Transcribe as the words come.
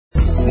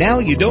Now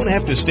you don't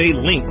have to stay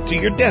linked to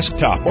your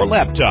desktop or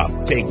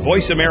laptop. Take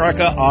Voice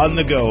America on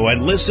the go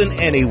and listen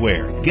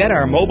anywhere. Get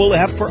our mobile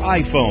app for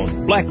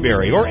iPhone,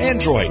 BlackBerry, or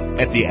Android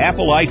at the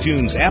Apple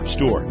iTunes App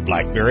Store,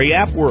 BlackBerry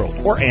App World,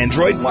 or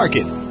Android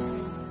Market.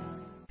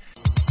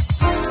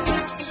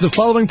 The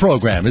following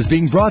program is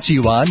being brought to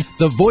you on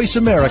the Voice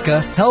America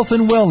Health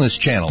and Wellness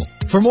Channel.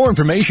 For more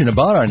information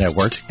about our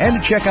network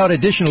and to check out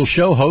additional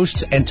show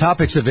hosts and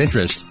topics of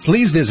interest,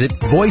 please visit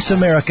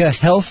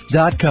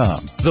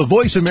VoiceAmericaHealth.com. The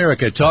Voice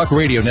America Talk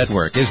Radio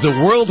Network is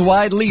the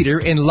worldwide leader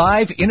in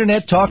live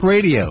Internet talk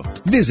radio.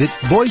 Visit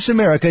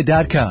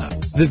VoiceAmerica.com.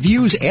 The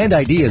views and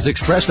ideas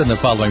expressed in the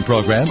following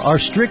program are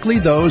strictly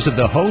those of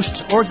the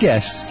hosts or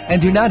guests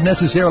and do not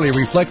necessarily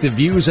reflect the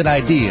views and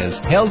ideas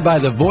held by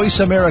the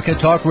Voice America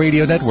Talk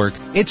Radio Network,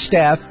 its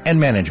staff, and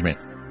management.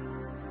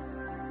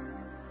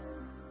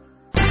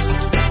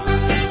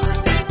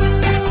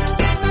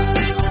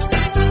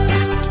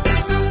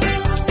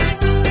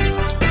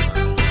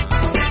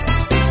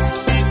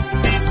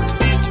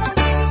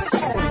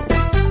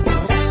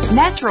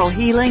 Natural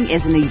healing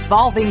is an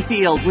evolving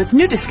field with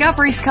new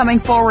discoveries coming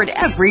forward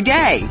every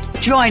day.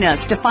 Join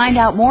us to find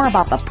out more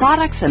about the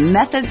products and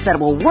methods that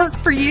will work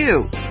for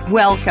you.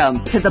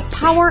 Welcome to The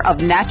Power of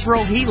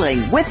Natural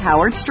Healing with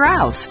Howard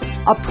Strauss,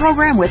 a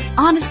program with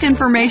honest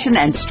information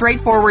and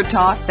straightforward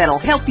talk that'll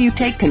help you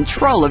take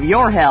control of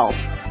your health.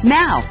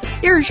 Now,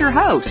 here's your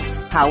host,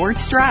 Howard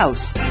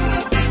Strauss.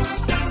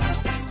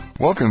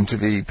 Welcome to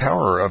the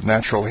Power of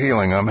Natural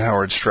Healing. I'm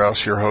Howard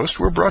Strauss, your host.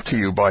 We're brought to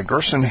you by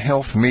Gerson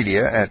Health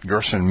Media at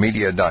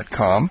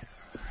gersonmedia.com,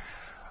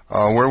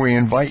 where we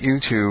invite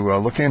you to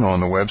look in on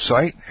the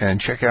website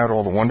and check out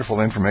all the wonderful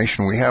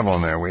information we have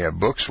on there. We have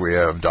books, we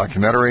have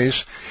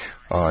documentaries,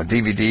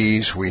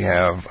 DVDs, we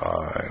have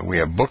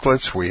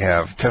booklets, we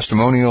have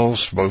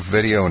testimonials, both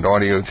video and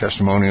audio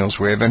testimonials.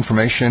 We have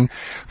information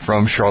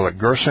from Charlotte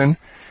Gerson.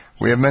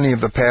 We have many of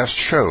the past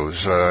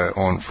shows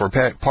for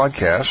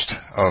podcast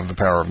of The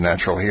Power of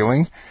Natural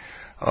Healing.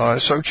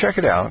 So check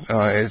it out.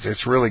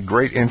 It's really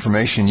great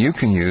information you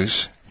can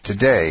use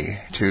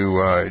today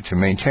to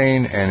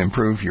maintain and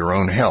improve your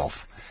own health.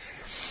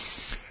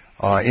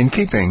 In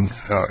keeping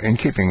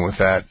with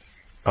that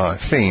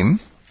theme,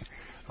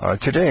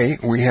 today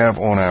we have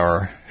on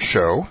our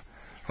show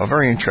a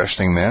very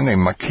interesting man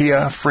named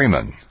Makia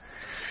Freeman.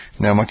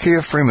 Now,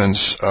 Makia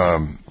Freeman's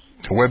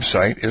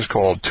website is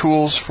called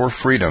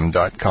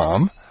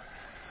toolsforfreedom.com,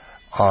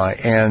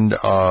 and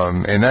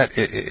that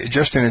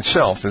just in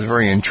itself is a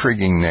very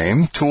intriguing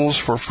name, Tools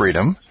for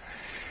Freedom,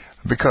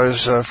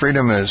 because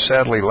freedom is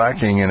sadly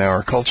lacking in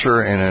our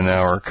culture and in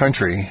our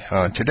country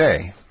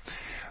today.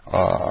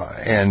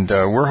 And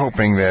we're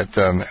hoping that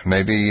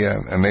maybe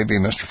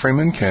Mr.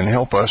 Freeman can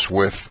help us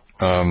with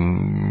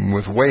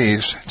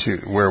ways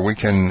where we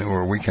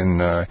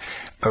can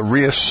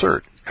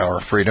reassert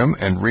our freedom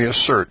and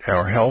reassert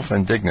our health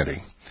and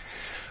dignity.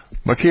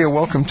 Makia,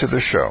 welcome to the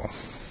show.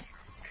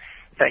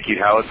 Thank you,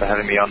 Howard, for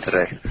having me on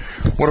today.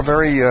 What a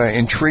very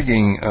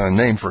intriguing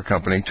name for a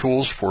company,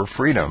 Tools for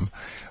Freedom.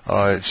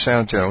 It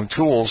sounds,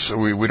 tools,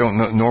 we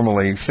don't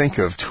normally think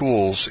of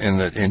tools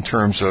in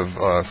terms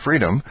of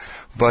freedom,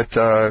 but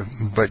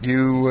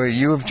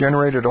you have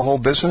generated a whole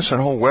business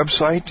and a whole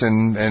website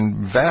and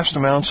vast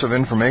amounts of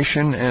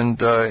information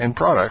and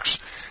products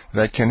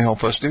that can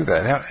help us do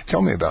that.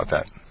 Tell me about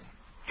that.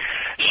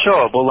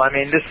 Sure. Well, I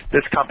mean,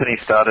 this company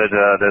started,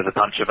 there's a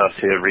bunch of us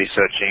here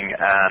researching,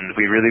 and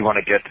we really want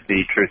to get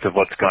the truth of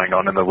what's going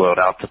on in the world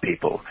out to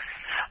people.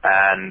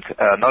 And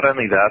not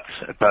only that,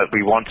 but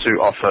we want to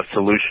offer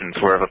solutions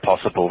wherever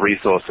possible,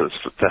 resources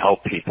to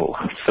help people.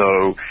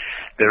 So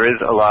there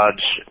is a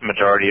large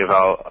majority of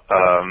our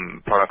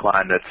product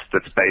line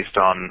that's based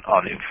on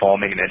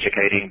informing and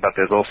educating, but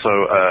there's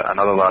also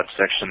another large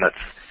section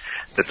that's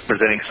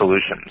presenting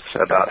solutions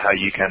about how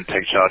you can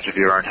take charge of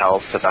your own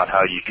health, about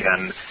how you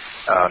can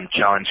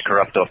challenge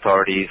corrupt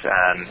authorities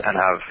and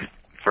have,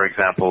 for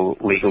example,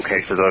 legal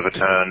cases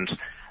overturned,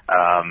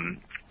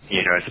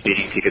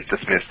 speeding tickets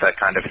dismissed, that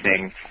kind of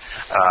thing.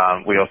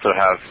 We also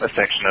have a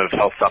section of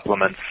health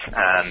supplements,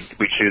 and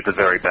we choose the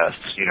very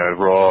best,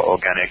 raw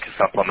organic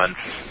supplements,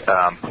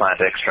 plant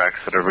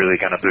extracts that are really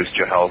going to boost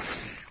your health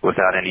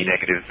without any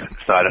negative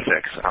side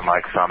effects,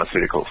 unlike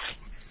pharmaceuticals.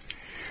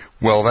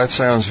 Well, that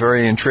sounds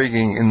very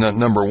intriguing in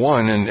number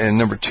one, and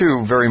number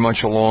two, very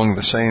much along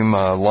the same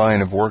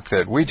line of work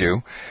that we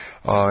do.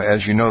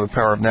 As you know, the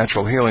Power of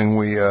Natural Healing,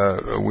 we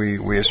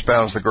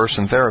espouse the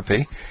Gerson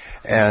therapy,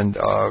 and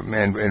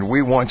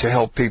we want to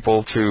help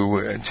people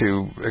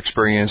to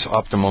experience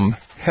optimum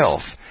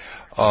health.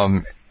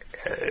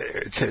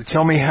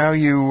 Tell me how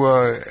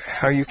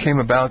you came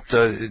about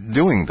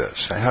doing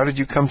this. How did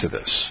you come to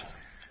this?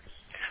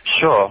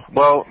 Sure.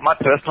 Well, my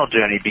personal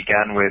journey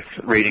began with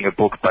reading a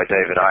book by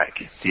David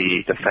Icke,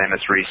 the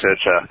famous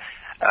researcher,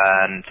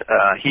 and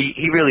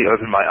he really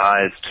opened my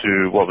eyes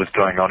to what was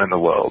going on in the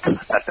world.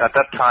 At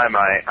that time,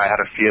 I had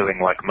a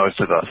feeling, like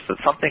most of us,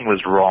 that something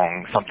was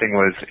wrong, something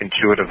was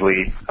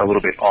intuitively a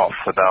little bit off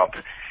about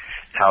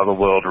how the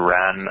world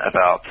ran,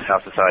 about how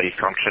society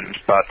functioned,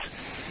 but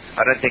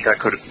I don't think I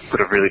could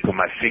have really put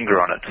my finger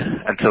on it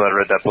until I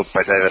read that book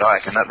by David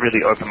Icke, and that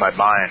really opened my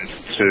mind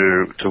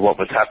to what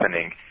was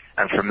happening.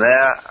 And from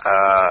there,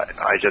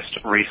 I just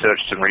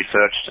researched, and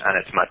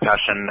it's my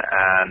passion,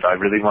 and I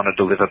really want to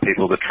deliver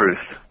people the truth,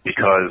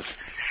 because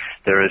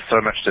there is so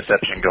much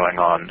deception going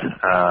on.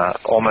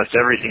 Almost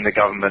everything the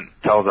government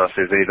tells us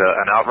is either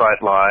an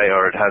outright lie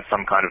or it has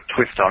some kind of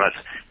twist on it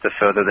to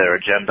further their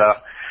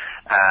agenda.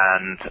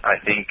 And I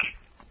think,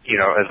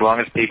 as long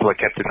as people are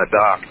kept in the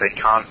dark, they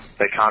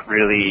can't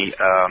really,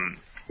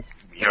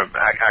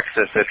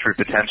 access their true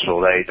potential.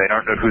 They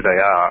don't know who they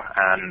are,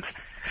 and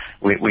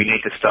we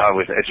need to start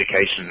with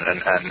education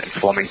and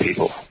informing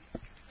people.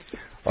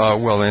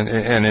 Well,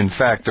 and in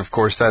fact, of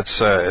course,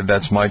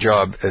 that's my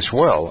job as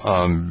well,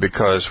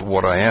 because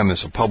what I am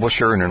is a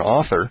publisher and an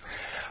author,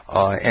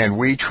 and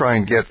we try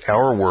and get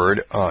our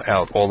word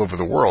out all over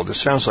the world. It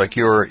sounds like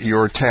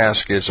your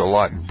task is a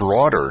lot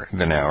broader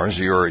than ours.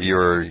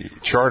 Your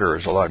charter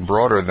is a lot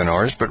broader than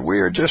ours, but we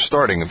are just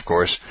starting, of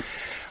course.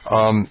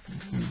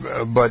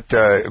 But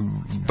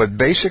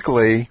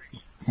basically,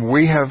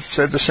 we have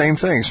said the same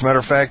thing. As a matter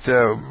of fact,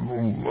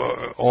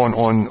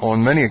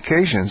 on many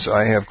occasions,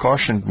 I have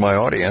cautioned my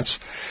audience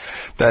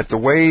that the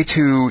way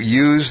to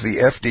use the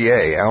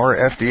FDA, our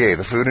FDA,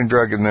 the Food and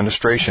Drug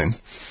Administration,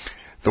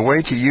 the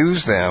way to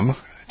use them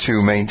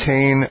to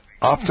maintain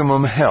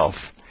optimum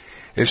health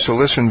is to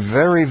listen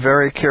very,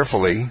 very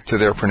carefully to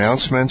their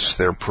pronouncements,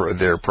 their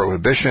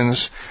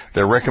prohibitions,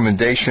 their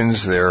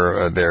recommendations,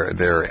 their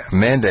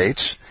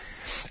mandates,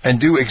 and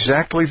do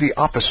exactly the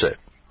opposite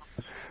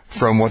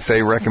from what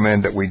they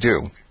recommend that we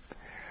do,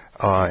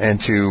 and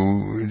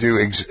to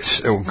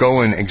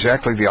go in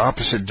exactly the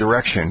opposite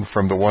direction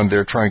from the one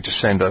they're trying to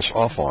send us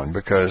off on,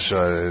 because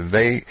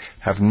they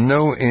have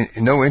no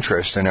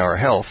interest in our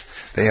health.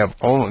 They have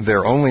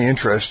their only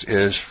interest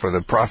is for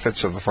the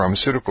profits of the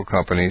pharmaceutical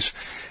companies,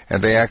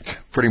 and they act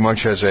pretty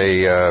much as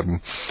a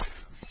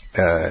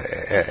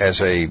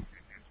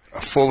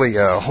fully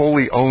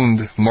wholly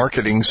owned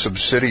marketing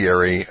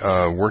subsidiary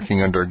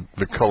working under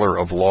the color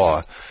of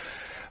law.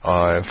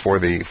 For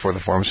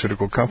the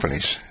pharmaceutical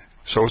companies.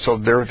 So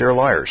they're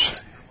liars.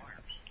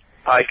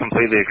 I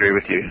completely agree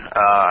with you.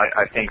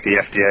 I think the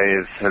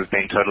FDA has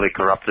been totally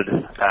corrupted,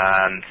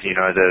 and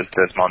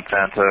there's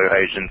Monsanto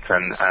agents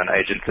and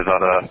agents of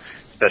other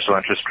special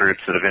interest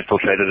groups that have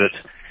infiltrated it.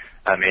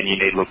 I mean, you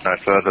need look no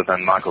further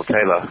than Michael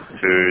Taylor,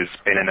 who's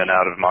been in and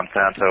out of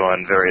Monsanto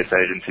and various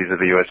agencies of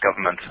the U.S.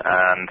 government,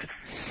 and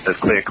there's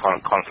clear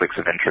conflicts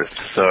of interest.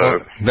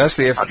 So that's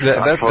the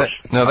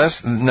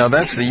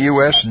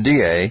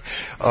USDA.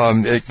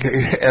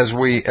 As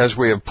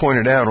we have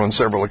pointed out on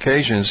several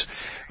occasions,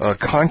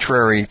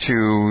 contrary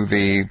to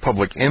the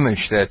public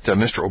image that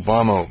Mr.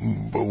 Obama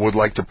would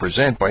like to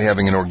present by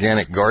having an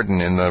organic garden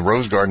in the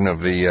Rose Garden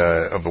of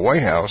the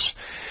White House,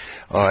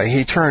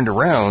 he turned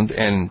around,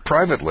 and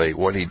privately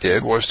what he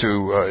did was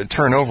to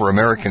turn over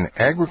American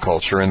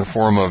agriculture in the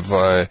form of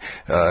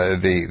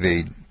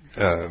the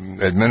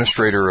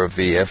administrator of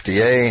the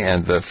FDA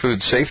and the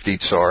food safety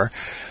czar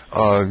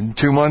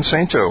to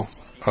Monsanto,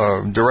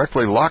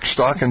 directly lock,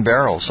 stock, and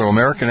barrel. So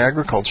American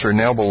agriculture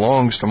now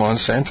belongs to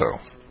Monsanto.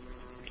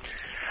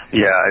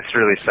 Yeah, it's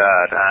really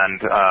sad.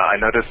 And I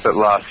noticed that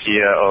last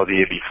year or the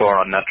year before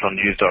on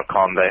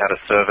naturalnews.com they had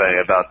a survey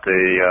about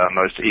the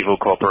most evil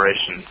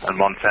corporation, and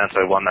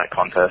Monsanto won that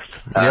contest.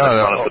 Yeah,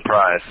 it's not a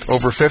surprise.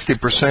 Over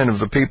 50% of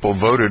the people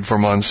voted for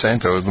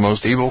Monsanto as the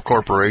most evil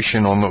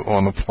corporation on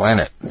the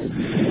planet.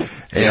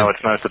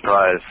 It's no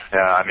surprise.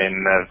 Yeah, I mean,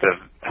 they've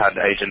had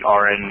Agent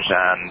Orange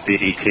and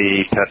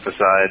DDT,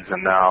 pesticides,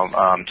 and now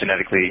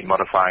genetically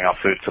modifying our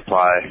food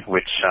supply,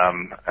 which,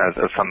 as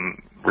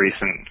some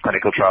recent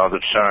clinical trials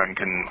have shown,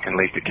 can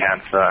lead to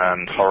cancer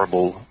and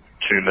horrible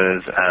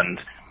tumors and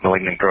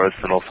malignant growths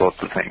and all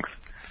sorts of things.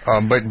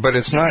 But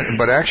it's not.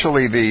 But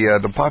actually,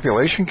 the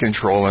population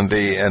control and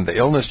the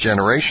illness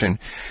generation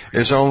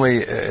is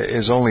only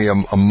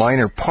a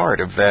minor part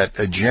of that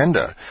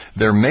agenda.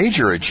 Their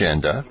major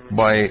agenda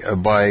by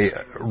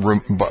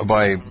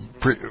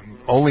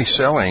only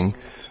selling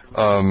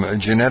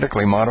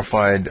genetically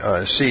modified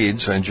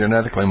seeds and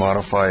genetically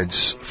modified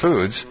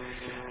foods,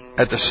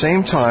 at the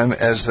same time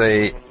as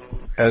they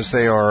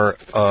are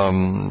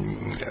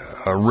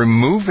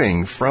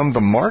removing from the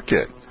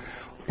market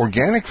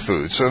organic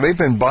food. So they've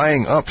been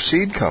buying up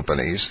seed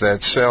companies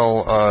that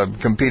sell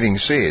competing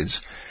seeds.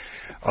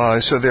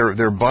 So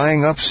they're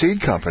buying up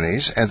seed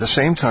companies at the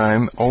same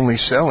time only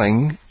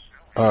selling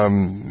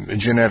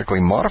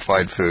genetically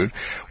modified food.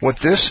 What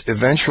this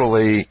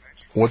eventually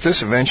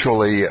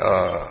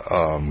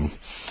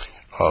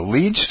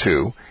leads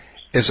to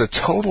is a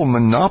total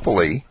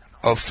monopoly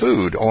of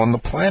food on the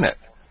planet.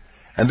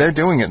 And they're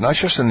doing it not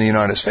just in the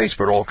United States,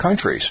 but all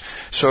countries.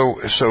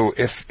 So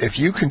if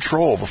you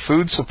control the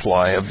food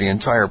supply of the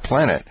entire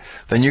planet,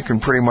 then you can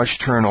pretty much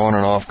turn on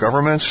and off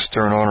governments,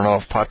 turn on and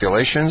off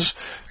populations,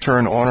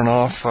 turn on and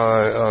off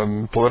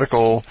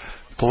political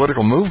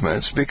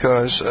movements,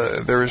 because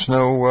there's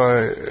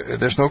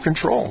no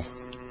control.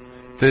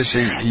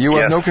 You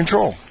have no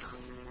control.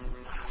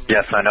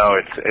 Yes, I know.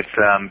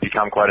 It's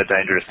become quite a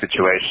dangerous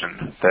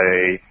situation.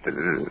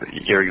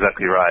 You're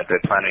exactly right.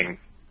 They're planning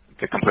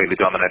to completely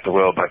dominate the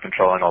world by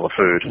controlling all the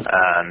food,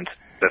 and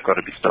they've got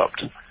to be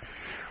stopped.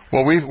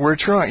 Well, we're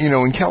trying.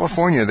 In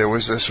California, there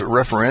was this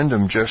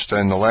referendum just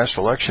in the last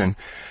election,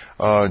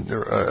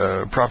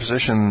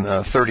 Proposition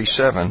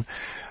 37,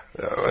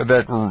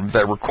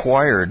 that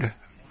required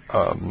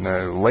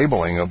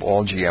labeling of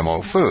all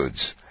GMO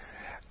foods,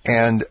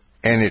 and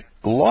it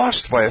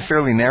lost by a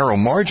fairly narrow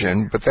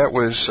margin. But it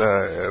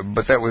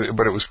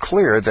was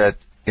clear that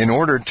in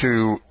order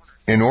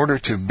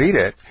to beat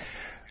it,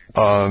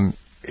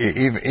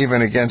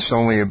 even against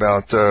only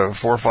about $4,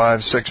 $5,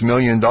 $6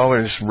 million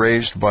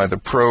raised by the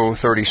Pro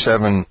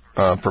 37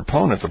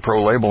 proponent, the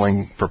pro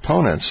labeling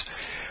proponents,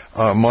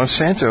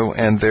 Monsanto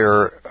and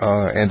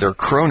their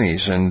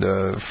cronies and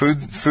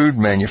food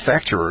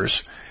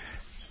manufacturers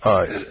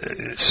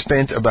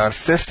spent about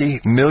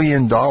 $50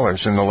 million in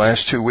the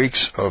last 2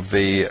 weeks of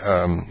the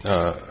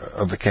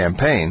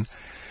campaign,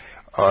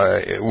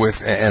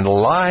 and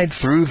lied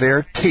through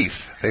their teeth.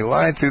 They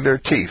lied through their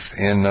teeth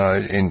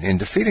in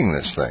defeating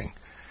this thing.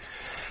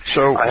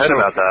 So I heard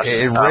about that.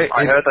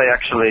 I heard they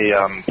actually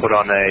put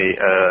on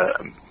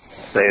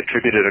they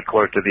attributed a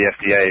quote to the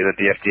FDA that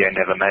the FDA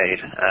never made,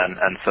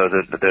 and so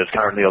there's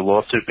currently a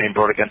lawsuit being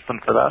brought against them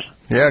for that.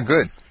 Yeah,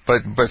 good.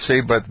 But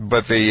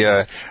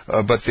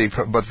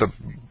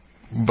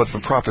the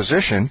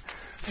proposition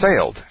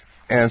failed.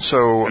 And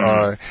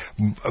so,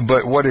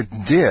 but what it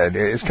did,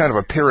 it's kind of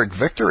a Pyrrhic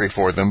victory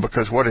for them,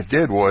 because what it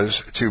did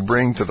was to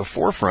bring to the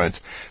forefront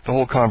the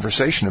whole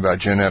conversation about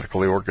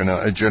genetically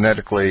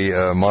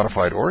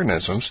modified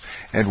organisms,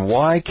 and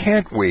why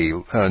can't we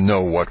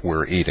know what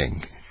we're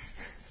eating?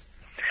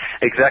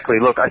 Exactly.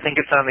 Look, I think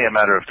it's only a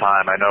matter of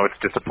time. I know it's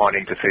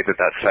disappointing to see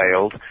that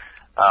failed,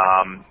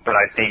 but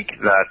I think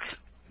that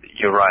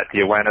you're right,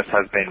 the awareness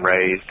has been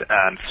raised,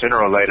 and sooner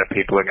or later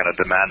people are going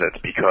to demand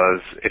it,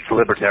 because it's a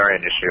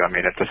libertarian issue. I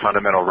mean, it's a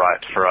fundamental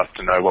right for us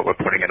to know what we're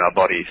putting in our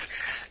bodies,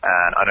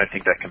 and I don't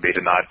think that can be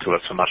denied to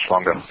us for much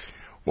longer.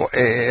 Well,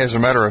 as a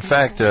matter of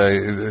fact,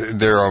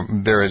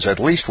 there is at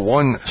least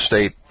one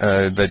state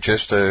that's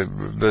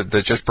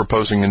just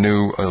proposing a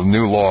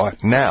new law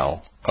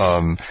now,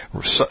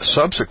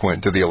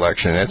 subsequent to the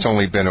election. It's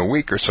only been a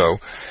week or so,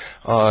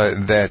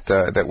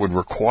 that would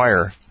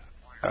require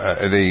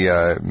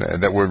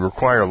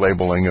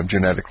labeling of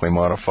genetically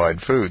modified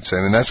foods,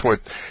 and that's what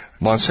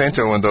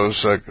Monsanto and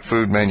those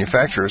food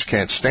manufacturers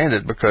can't stand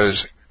it,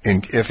 because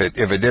if it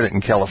did it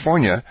in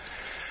California,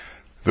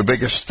 the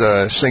biggest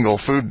single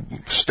food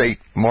state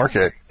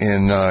market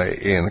in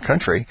the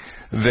country,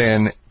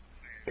 then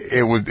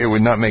it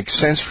would not make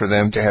sense for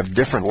them to have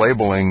different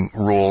labeling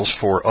rules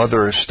for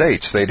other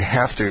states. They'd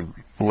have to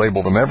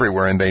label them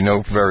everywhere, and they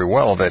know very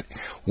well that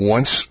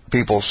once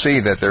people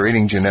see that they're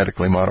eating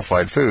genetically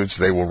modified foods,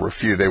 they will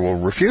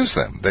refuse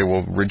them. They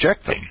will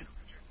reject them.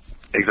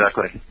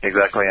 Exactly.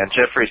 And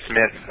Jeffrey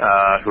Smith,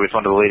 who is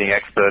one of the leading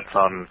experts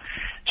on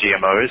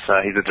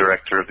GMOs, he's the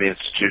director of the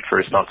Institute for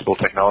Responsible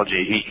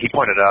Technology. He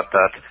pointed out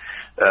that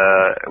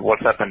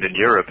what's happened in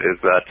Europe is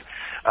that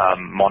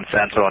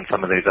Monsanto and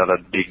some of these other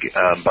big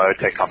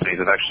biotech companies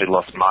have actually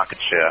lost market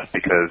share,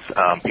 because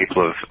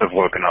people have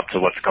woken up to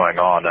what's going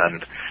on,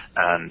 and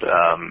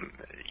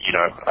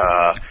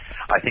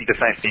I think the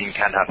same thing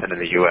can happen in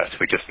the U.S.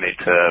 We just need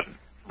to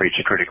reach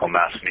a critical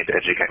mass. We need to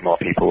educate more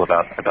people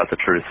about the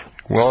truth.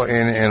 Well,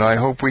 and I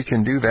hope we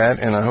can do that,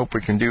 and I hope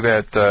we can do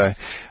that.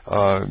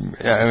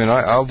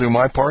 I'll do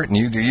my part, and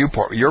you do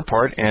your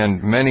part,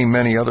 and many,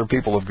 many other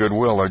people of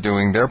goodwill are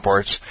doing their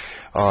parts,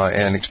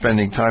 and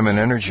expending time and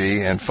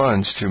energy and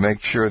funds to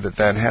make sure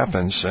that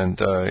happens. And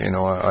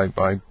I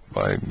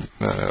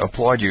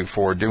applaud you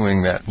for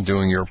doing that and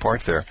doing your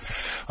part there.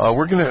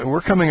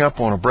 We're coming up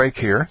on a break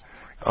here,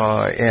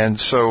 and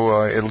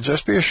so it'll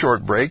just be a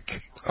short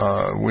break.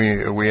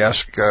 We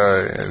ask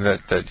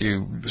that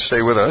you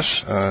stay with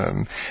us,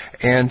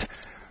 and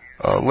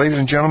ladies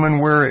and gentlemen,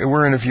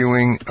 we're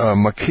interviewing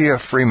Makia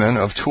Freeman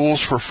of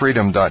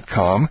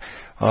ToolsForFreedom.com.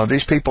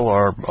 These people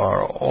are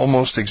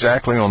almost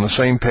exactly on the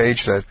same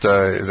page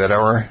that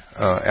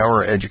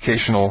our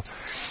educational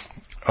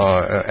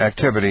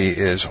activity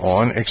is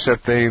on,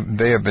 except they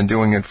have been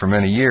doing it for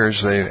many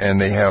years.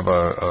 They have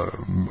a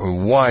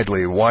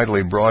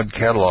widely broad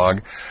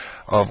catalog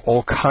of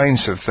all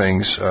kinds of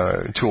things,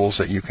 tools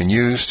that you can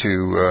use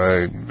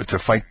to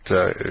fight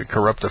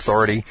corrupt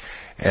authority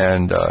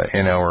and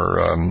in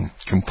our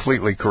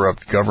completely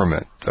corrupt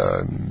government.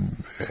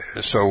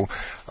 So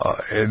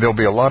there'll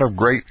be a lot of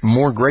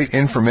more great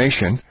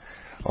information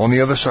on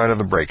the other side of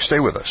the break. Stay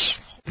with us.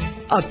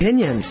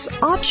 Opinions,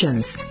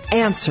 options,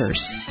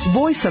 answers.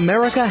 Voice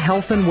America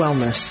Health and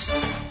Wellness.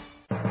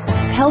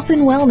 Health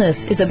and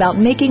wellness is about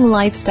making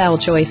lifestyle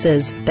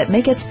choices that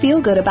make us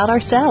feel good about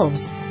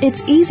ourselves.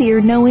 It's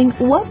easier knowing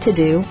what to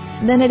do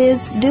than it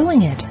is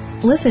doing it.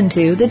 Listen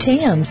to The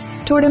TAMS,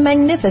 Toward a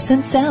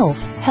Magnificent Self,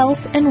 Health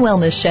and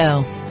Wellness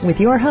Show, with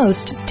your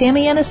host,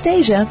 Tammy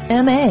Anastasia,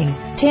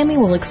 M.A. Tammy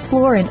will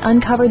explore and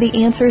uncover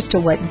the answers to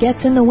what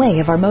gets in the way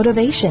of our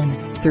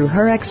motivation. Through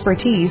her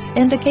expertise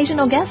and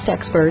occasional guest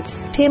experts,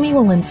 Tammy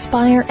will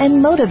inspire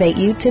and motivate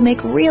you to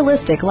make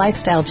realistic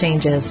lifestyle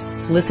changes.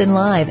 Listen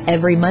live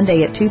every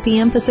Monday at 2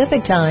 p.m.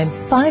 Pacific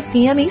Time, 5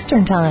 p.m.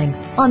 Eastern Time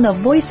on the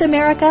Voice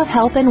America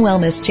Health and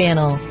Wellness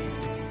Channel.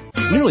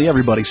 Nearly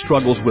everybody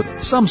struggles with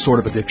some sort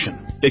of addiction.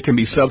 It can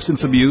be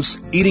substance abuse,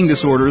 eating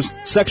disorders,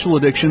 sexual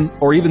addiction,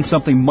 or even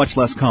something much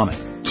less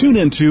common. Tune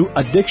into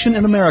Addiction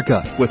in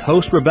America with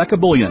host Rebecca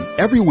Bullion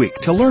every week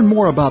to learn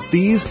more about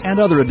these and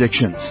other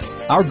addictions.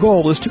 Our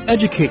goal is to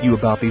educate you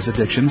about these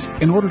addictions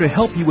in order to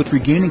help you with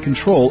regaining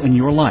control in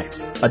your life.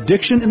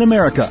 Addiction in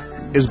America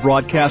is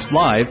broadcast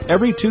live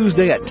every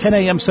Tuesday at 10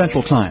 a.m.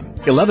 Central Time,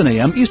 11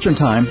 a.m. Eastern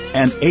Time,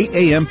 and 8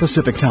 a.m.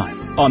 Pacific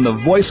Time on the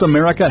Voice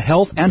America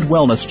Health and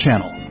Wellness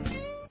Channel.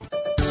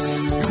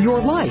 Your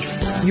life,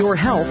 your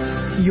health,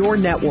 your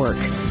network.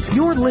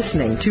 You're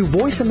listening to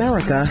Voice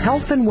America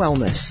Health and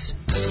Wellness.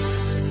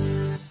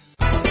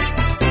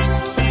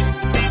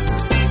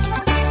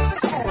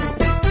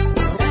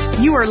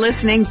 You are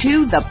listening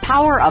to The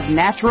Power of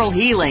Natural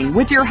Healing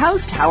with your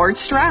host, Howard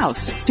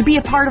Strauss. To be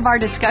a part of our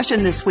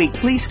discussion this week,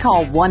 please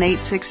call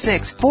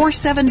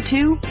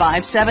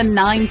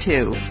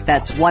 1-866-472-5792.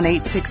 That's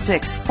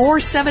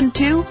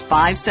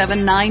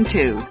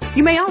 1-866-472-5792.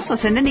 You may also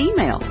send an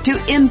email to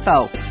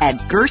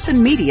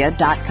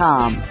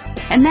info@gersonmedia.com.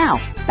 And now,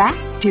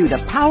 back to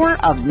The Power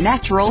of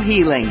Natural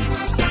Healing.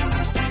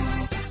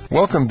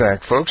 Welcome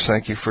back, folks.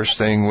 Thank you for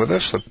staying with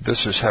us.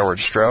 This is Howard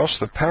Strauss,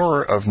 The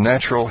Power of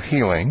Natural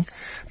Healing,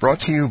 brought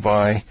to you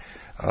by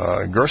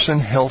Gerson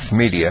Health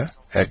Media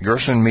at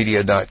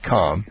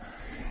gersonmedia.com,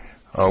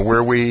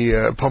 where we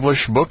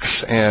publish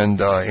books and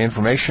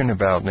information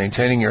about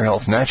maintaining your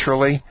health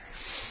naturally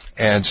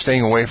and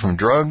staying away from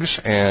drugs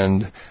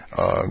and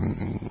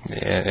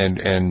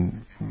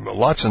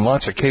lots and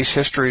lots of case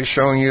history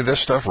showing you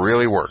this stuff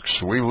really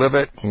works. We live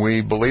it,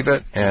 we believe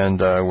it, and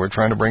we're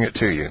trying to bring it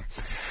to you.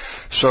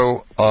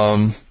 So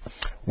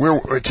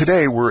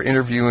today we're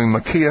interviewing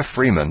Makia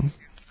Freeman,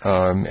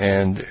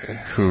 and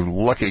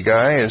who, lucky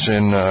guy, is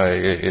in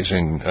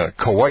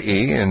Kauai,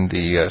 in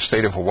the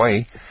state of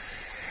Hawaii,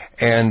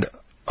 and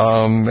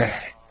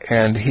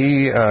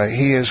he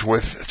is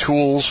with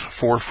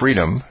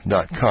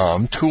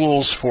toolsforfreedom.com,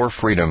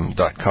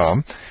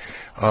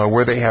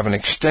 where they have an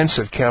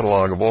extensive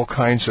catalog of all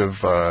kinds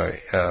of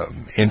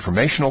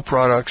informational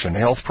products and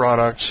health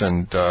products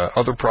and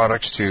other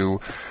products to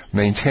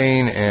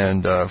maintain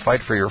and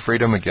fight for your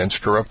freedom against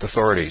corrupt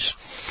authorities.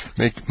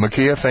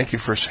 Makia, thank you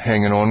for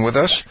hanging on with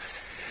us.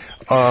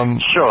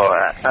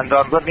 Sure, and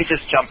let me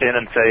just jump in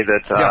and say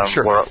that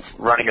we're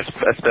running a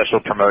special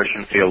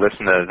promotion for your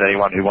listeners.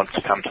 Anyone who wants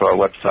to come to our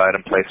website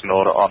and place an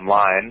order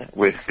online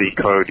with the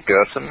code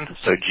GERSON,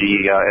 so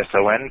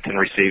GERSON, can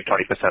receive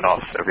 20%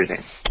 off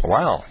everything.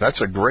 Wow, that's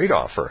a great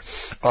offer.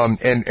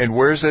 And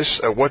where is this?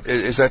 What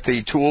is that?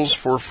 The Tools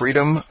for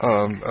Freedom that's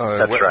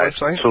right.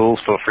 website?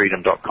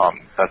 Toolsforfreedom.com.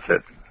 That's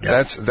it.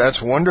 Yeah.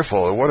 That's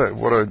wonderful.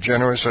 What a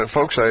generous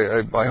folks.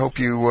 I hope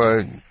you.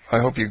 I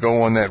hope you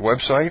go on that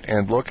website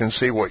and look and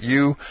see what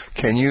you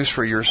can use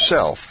for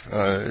yourself.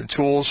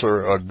 Tools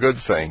are a good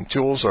thing.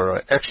 Tools are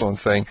an excellent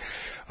thing.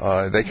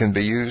 They can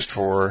be used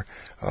for,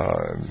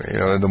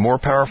 the more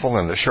powerful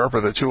and the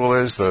sharper the tool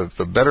is,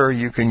 the better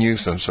you can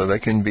use them. So they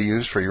can be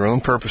used for your own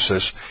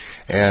purposes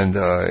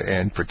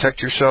and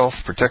protect yourself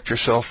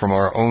from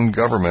our own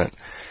government,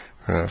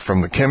 from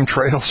the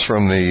chemtrails,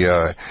 from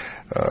the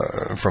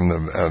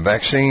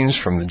vaccines,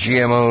 from the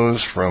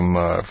GMOs, from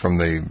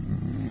the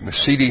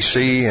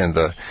CDC and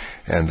the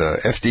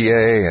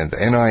FDA and the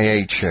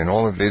NIH and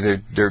all of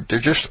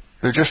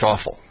they're just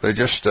awful. They're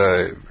just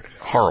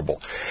horrible.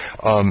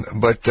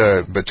 But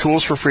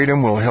Tools for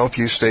Freedom will help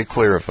you stay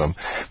clear of them.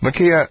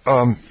 Makia,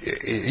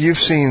 you've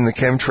seen the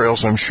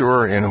chemtrails, I'm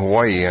sure, in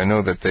Hawaii. I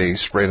know that they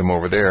spray them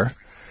over there.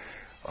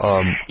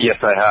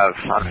 Yes, I have.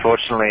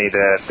 Unfortunately,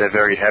 they're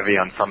very heavy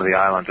on some of the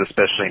islands,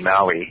 especially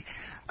Maui.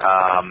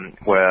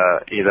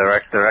 Where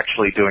they're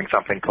actually doing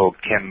something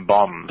called chem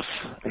bombs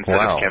instead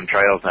of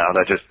chemtrails now.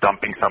 They're just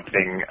dumping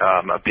something,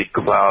 a big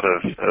cloud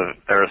of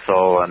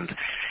aerosol, and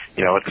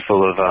it's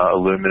full of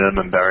aluminum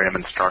and barium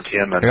and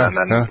strontium, and then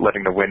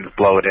letting the wind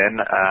blow it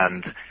in.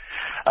 And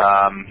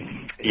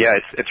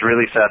it's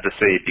really sad to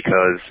see,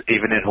 because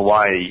even in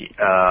Hawaii,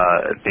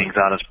 things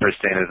aren't as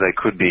pristine as they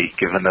could be,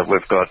 given that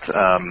we've got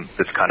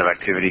this kind of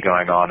activity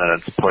going on, and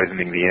it's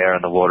poisoning the air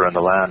and the water and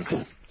the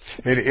land.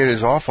 It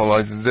is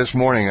awful. This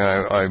morning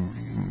I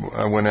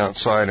went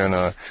outside on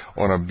a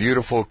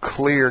beautiful,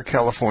 clear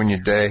California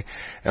day,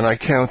 and I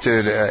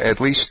counted at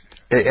least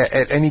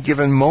at any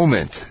given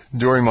moment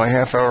during my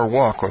half-hour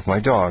walk with my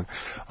dog,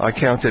 I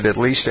counted at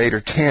least 8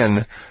 or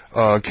 10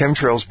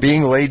 chemtrails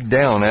being laid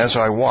down as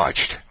I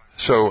watched.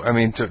 So, I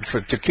mean,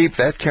 to keep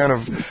that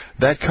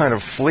kind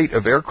of fleet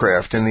of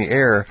aircraft in the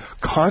air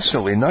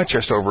constantly, not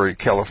just over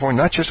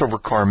California, not just over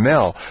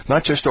Carmel,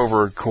 not just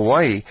over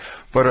Kauai,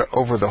 but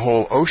over the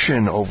whole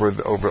ocean,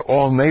 over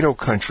all NATO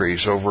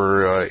countries,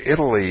 over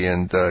Italy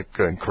and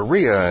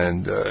Korea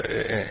and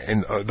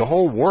the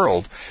whole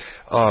world.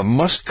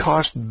 must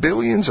cost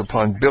billions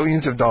upon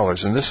billions of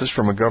dollars, and this is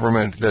from a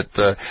government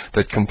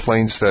that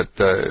complains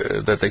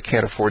that they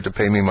can't afford to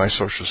pay me my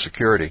Social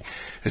Security.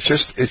 It's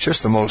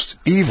just the most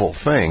evil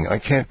thing. I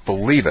can't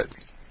believe it.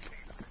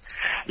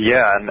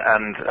 Yeah,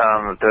 and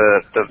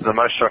the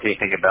most shocking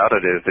thing about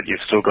it is that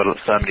you've still got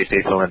so many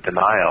people in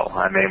denial.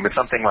 I mean, with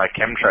something like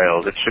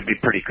chemtrails, it should be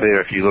pretty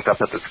clear if you look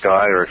up at the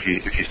sky or if you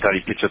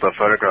study pictures or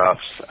photographs.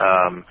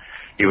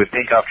 You would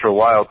think after a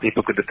while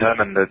people could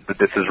determine that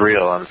this is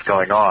real and it's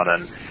going on.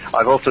 And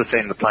I've also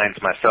seen the planes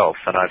myself,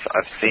 and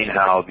I've seen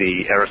how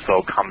the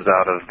aerosol comes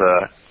out of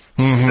the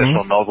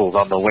special nozzles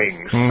on the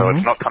wings. So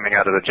it's not coming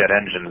out of the jet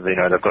engines. You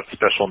know, they've got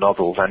special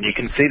nozzles, and you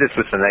can see this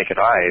with the naked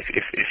eye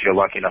if you're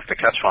lucky enough to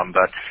catch one.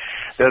 But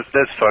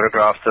there's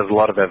photographs, there's a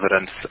lot of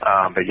evidence,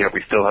 but yet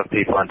we still have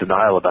people in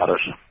denial about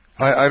it.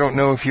 I don't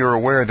know if you're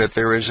aware that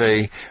there is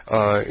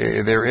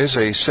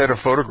a set of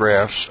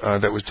photographs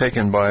that was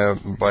taken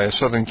by a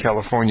Southern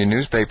California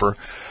newspaper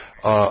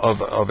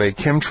of a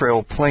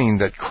chemtrail plane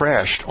that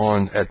crashed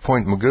at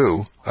Point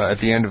Mugu at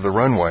the end of the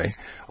runway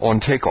on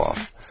takeoff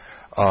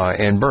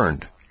and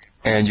burned.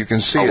 And you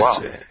can see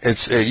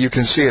you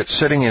can see it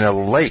sitting in a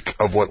lake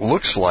of what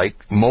looks like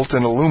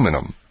molten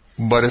aluminum.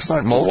 But it's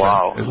not molten.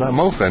 Wow. It's not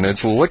molten.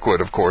 It's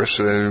liquid, of course,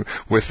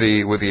 with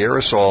the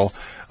aerosol.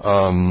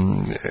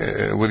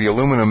 With the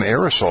aluminum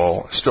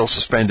aerosol still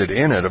suspended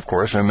in it, of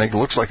course, and it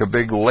looks like a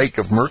big lake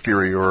of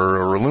mercury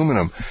or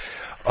aluminum.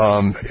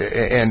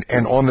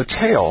 And on the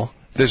tail,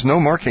 there's no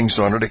markings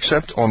on it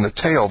except on the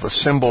tail the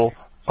symbol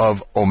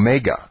of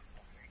Omega.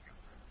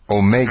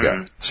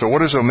 Omega. So what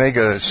does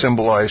Omega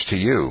symbolize to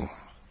you?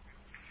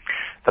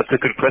 That's a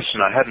good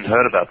question. I hadn't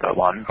heard about that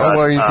one. But,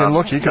 well, you can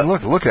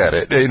look at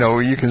it. You know,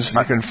 you can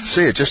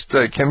see it. Just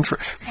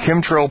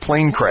chemtrail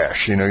plane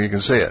crash. You know, you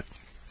can see it.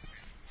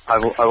 I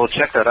will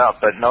check that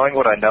out, but knowing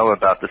what I know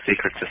about the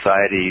secret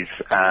societies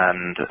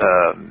and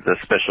the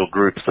special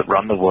groups that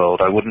run the world,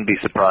 I wouldn't be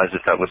surprised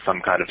if that was some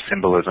kind of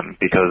symbolism,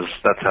 because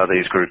that's how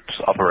these groups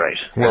operate.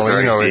 They're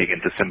very big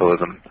into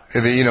symbolism.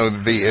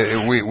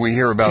 We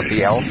hear about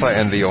the Alpha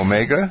and the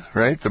Omega,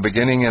 right? The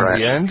beginning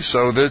and the end,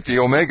 so that the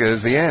Omega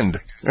is the end.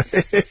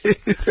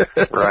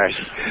 Right.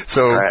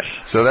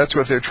 So that's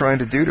what they're trying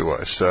to do to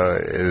us.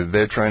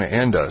 They're trying to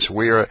end us.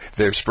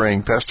 They're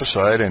spraying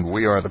pesticide, and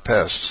we are the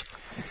pests.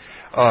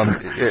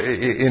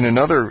 In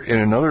another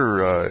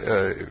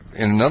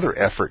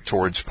effort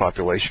towards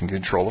population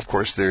control, of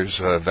course, there's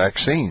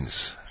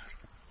vaccines.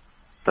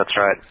 That's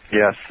right.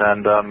 Yes,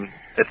 and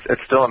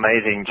it's still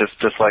amazing,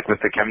 just like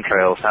with the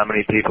chemtrails, how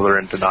many people are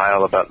in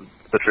denial about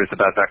the truth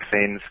about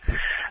vaccines.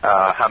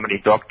 How many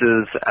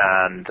doctors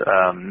and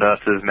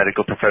nurses,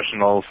 medical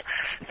professionals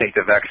think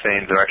that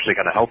vaccines are actually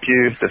going to help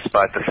you,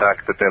 despite the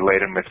fact that they're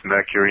laden with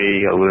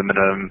mercury,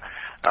 aluminum.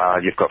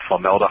 You've got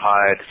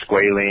formaldehyde,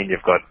 squalene.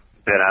 You've got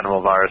dead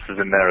animal viruses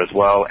in there as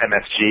well,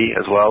 MSG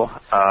as well.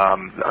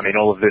 I mean,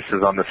 all of this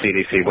is on the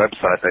CDC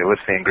website. They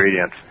list the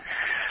ingredients.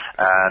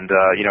 And,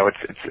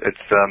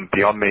 it's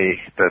beyond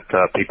me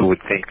that people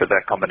would think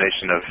that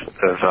combination of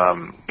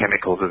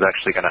chemicals is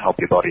actually going to help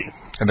your body.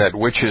 And that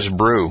witch's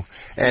brew.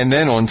 And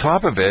then on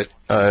top of it,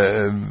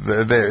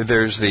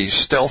 there's the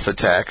stealth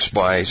attacks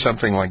by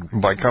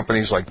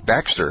companies like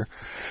Baxter,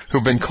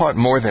 who've been caught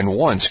more than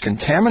once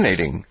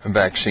contaminating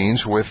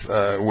vaccines with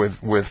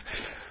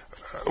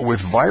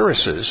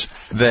viruses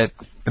that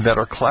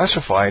are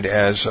classified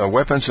as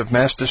weapons of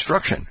mass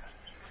destruction,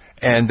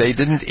 and they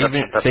didn't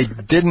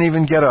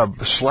even get a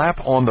slap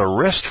on the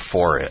wrist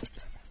for it.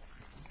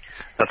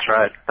 That's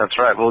right.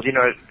 Well,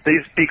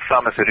 these big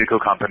pharmaceutical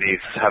companies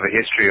have a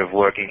history of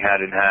working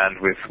hand in hand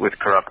with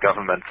corrupt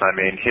governments. I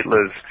mean,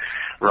 Hitler's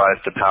rise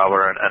to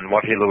power and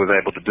what Hitler was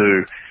able to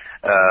do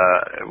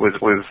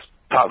was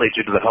partly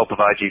due to the help of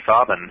IG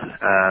Farben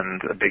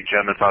and a big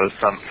German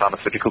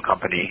pharmaceutical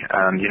company.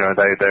 And,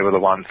 they were the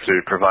ones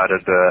who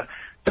provided the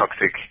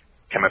toxic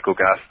chemical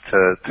gas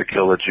to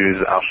kill the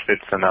Jews at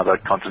Auschwitz and other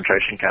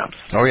concentration camps.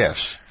 Oh,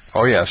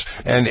 yes.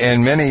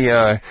 And many,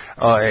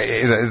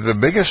 the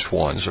biggest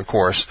ones, of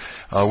course,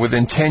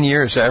 within 10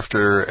 years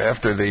after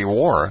the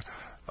war,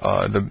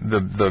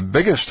 the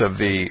biggest of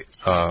the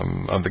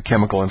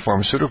chemical and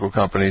pharmaceutical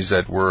companies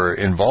that were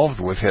involved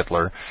with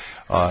Hitler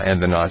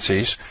and the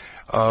Nazis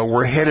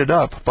were headed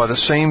up by the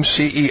same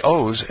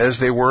CEOs as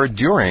they were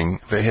during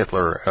the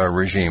Hitler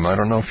regime. I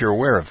don't know if you're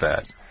aware of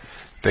that.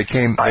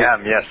 I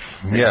am, yes.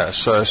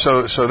 Yes.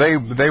 So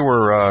they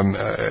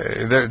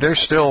were they're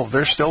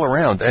still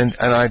around, and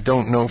I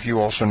don't know if you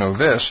also know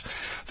this,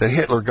 that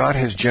Hitler got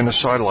his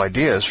genocidal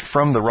ideas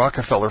from the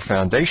Rockefeller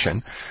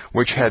Foundation,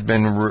 which had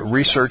been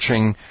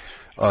researching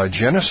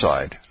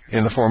genocide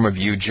in the form of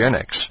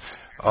eugenics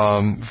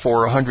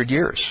for 100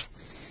 years.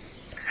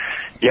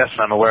 Yes,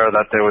 I'm aware of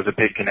that. There was a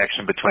big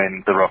connection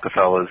between the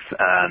Rockefellers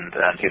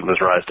and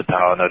Hitler's rise to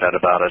power, no doubt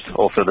about it.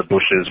 Also, the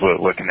Bushes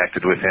were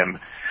connected with him.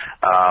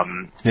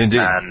 Indeed.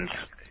 And,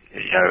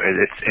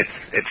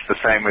 it's the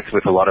same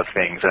with a lot of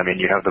things. I mean,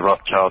 you have the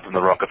Rothschilds and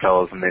the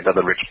Rockefellers and these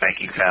other rich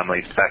banking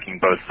families backing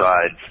both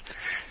sides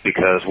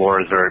because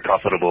war is very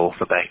profitable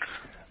for banks.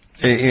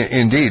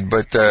 Indeed,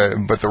 but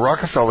the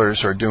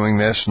Rockefellers are doing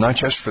this not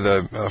just for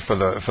the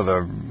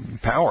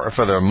power,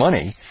 for the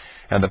money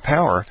and the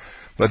power,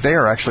 but they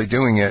are actually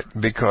doing it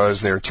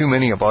because there are too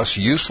many of us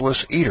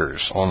useless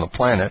eaters on the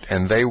planet,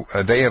 and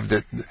they have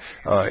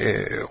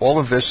all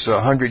of this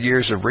 100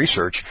 years of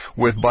research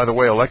with, by the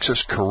way,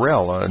 Alexis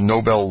Carrel, a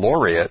Nobel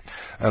laureate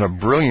and a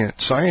brilliant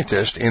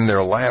scientist in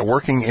their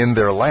working in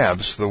their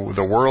labs, the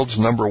world's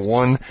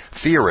 #1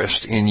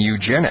 theorist in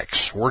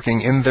eugenics,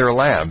 working in their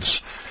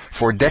labs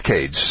for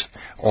decades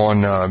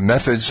on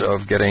methods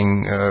of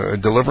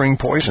delivering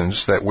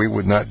poisons that we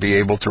would not be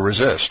able to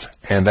resist.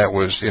 And that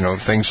was,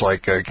 things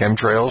like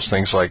chemtrails,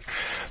 things like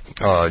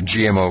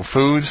GMO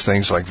foods,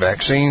 things like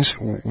vaccines,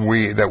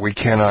 that we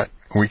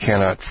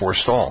cannot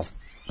forestall.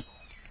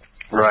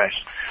 Right.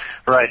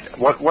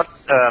 What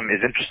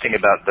is interesting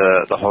about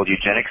the whole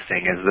eugenics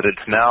thing is that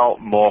it's now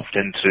morphed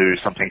into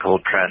something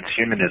called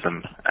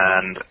transhumanism,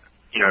 and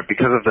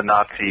because of the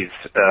Nazis,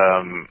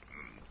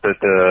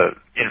 the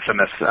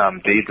infamous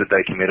deeds that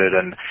they committed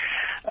and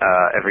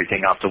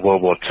everything after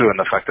World War II, and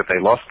the fact that they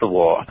lost the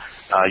war,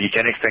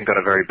 eugenics then got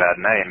a very bad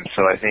name.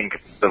 So I think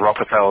the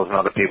Rockefellers and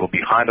other people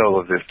behind all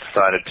of this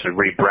decided to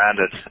rebrand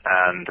it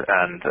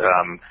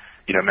and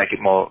make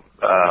it more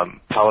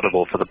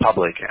palatable for the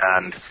public.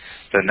 And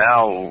so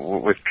now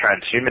with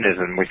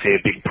transhumanism, we see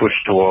a big push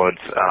towards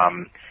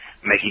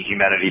making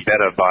humanity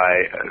better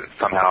by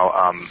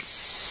somehow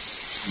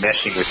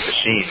meshing with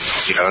machines,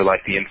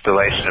 like the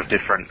installation of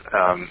different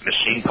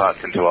machine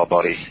parts into our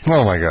body.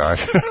 Oh my God.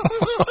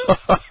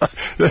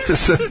 This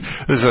is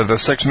the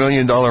 $6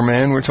 million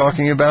man we're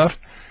talking about?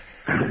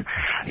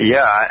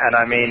 Yeah, and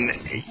I mean,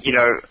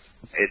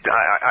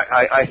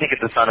 I think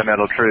it's a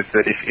fundamental truth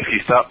that if you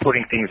start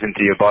putting things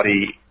into your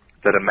body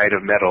that are made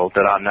of metal,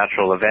 that aren't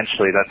natural,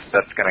 eventually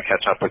that's going to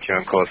catch up with you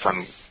and cause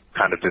some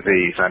kind of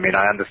disease. I mean,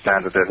 I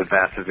understand that there's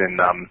advances in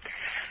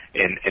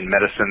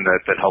medicine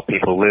that help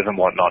people live and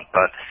whatnot,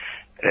 but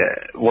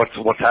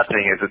what's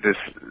happening is that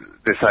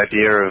this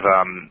idea of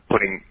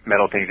putting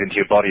metal things into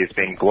your body is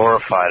being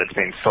glorified. It's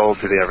being sold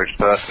to the average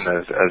person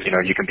as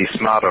you can be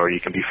smarter or you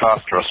can be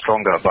faster or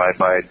stronger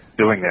by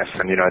doing this,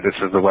 and this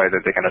is the way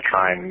that they're going to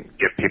try and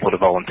get people to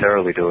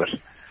voluntarily do it.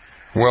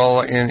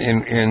 Well,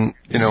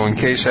 in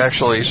case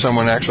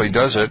someone actually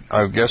does it,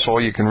 I guess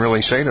all you can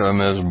really say to them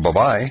is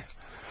bye-bye.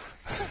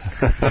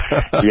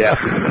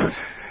 Yeah.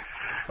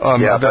 But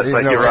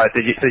you're right.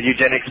 The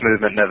eugenics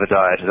movement never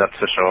died, that's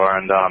for sure,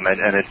 and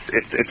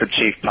it's a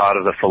chief part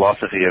of the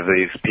philosophy of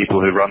these people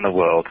who run the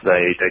world.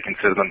 They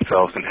consider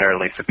themselves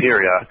inherently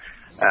superior,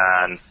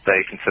 and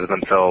they consider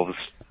themselves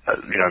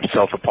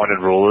self-appointed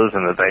rulers,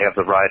 and that they have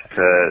the right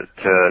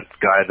to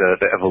guide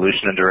the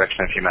evolution and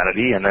direction of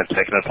humanity, and they've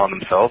taken it upon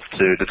themselves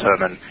to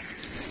determine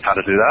how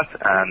to do that,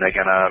 and they're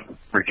going to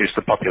reduce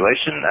the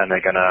population, and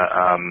they're going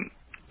to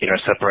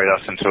separate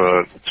us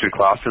into two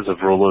classes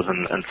of rulers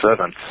and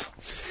servants.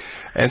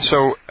 And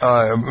so,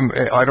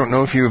 I don't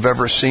know if you've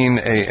ever seen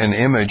an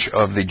image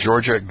of the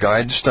Georgia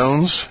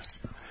Guidestones.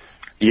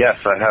 Yes,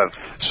 I have.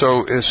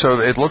 So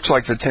it looks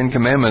like the Ten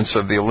Commandments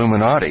of the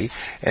Illuminati,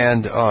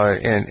 and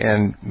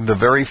the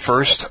very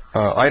first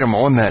item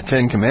on that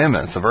Ten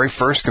Commandments, the very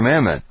first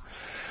commandment,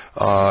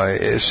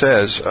 it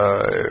says,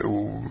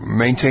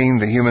 maintain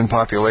the human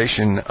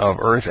population of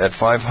Earth at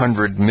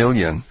 500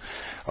 million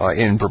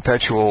in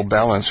perpetual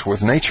balance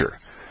with nature.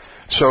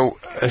 So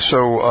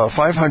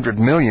 500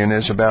 million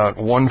is about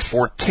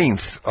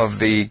 1/14 of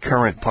the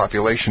current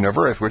population of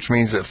Earth, which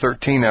means that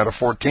 13 out of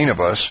 14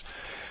 of us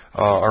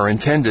are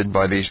intended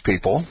by these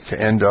people to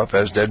end up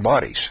as dead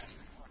bodies.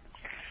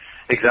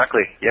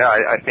 Exactly. Yeah,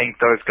 I think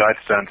those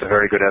guidestones are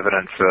very good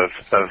evidence of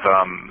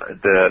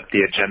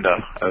the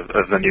agenda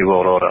of the New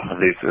World Order, of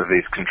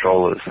these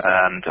controllers.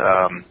 And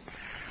I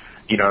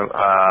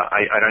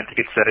don't think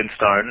it's set in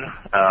stone.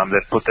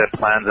 They've put their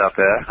plans out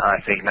there.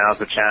 I think now's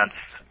the chance.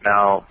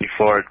 Now,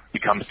 before it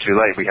becomes too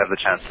late, we have the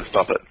chance to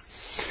stop it.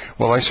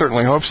 Well, I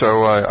certainly hope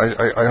so.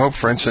 I hope,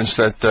 for instance,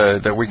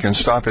 that we can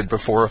stop it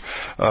before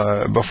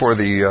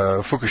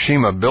the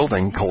Fukushima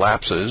building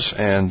collapses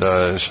and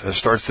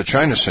starts the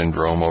China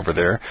syndrome over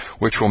there,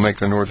 which will make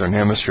the Northern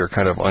Hemisphere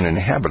kind of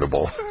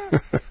uninhabitable.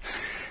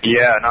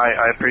 Yeah, and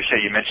I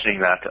appreciate you mentioning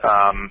that.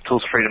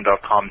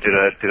 Toolsfreedom.com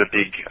did a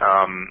big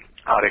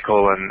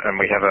article, and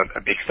we have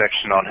a big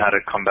section on how to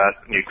combat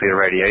nuclear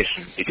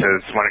radiation,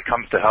 because when it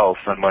comes to health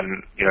and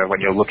when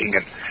you're looking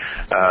at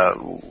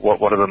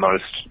what are the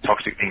most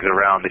toxic things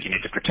around that you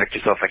need to protect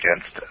yourself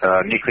against,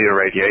 nuclear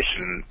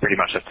radiation pretty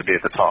much has to be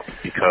at the top,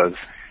 because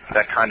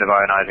that kind of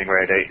ionizing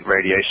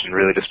radiation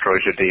really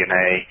destroys your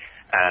DNA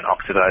and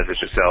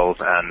oxidizes your cells,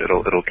 and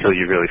it'll kill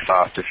you really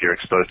fast if you're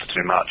exposed to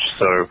too much.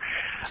 So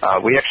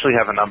we actually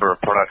have a number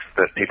of products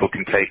that people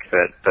can take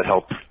that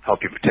help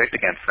you protect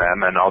against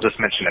them, and I'll just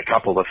mention a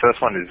couple. The first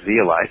one is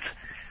zeolite,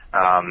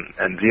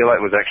 and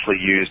zeolite was actually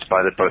used by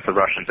both the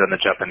Russians and the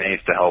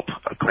Japanese to help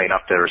clean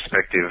up their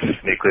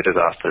respective nuclear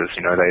disasters.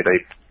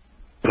 They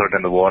put it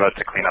in the water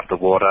to clean up the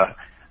water.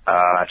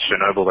 At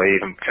Chernobyl, they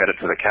even fed it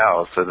to the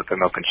cows so that the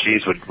milk and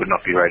cheese would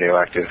not be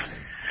radioactive.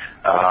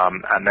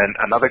 And then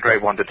another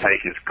great one to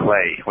take is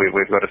clay.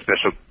 We've got a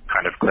special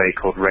kind of clay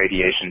called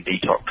radiation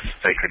detox,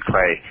 sacred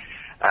clay.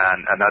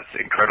 And that's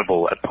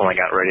incredible at pulling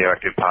out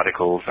radioactive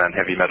particles and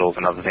heavy metals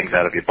and other things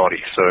out of your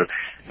body. So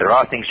there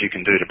are things you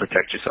can do to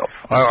protect yourself.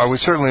 I would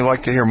certainly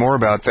like to hear more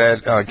about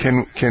that.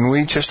 Can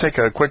we just take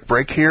a quick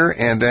break here,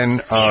 and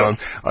then Sure.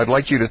 I'd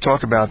like you to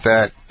talk about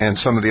that and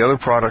some of the other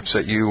products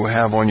that you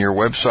have on your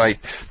website,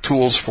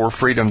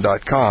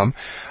 toolsforfreedom.com.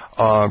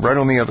 Right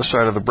on the other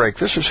side of the break.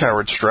 This is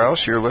Howard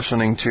Strauss. You're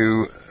listening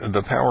to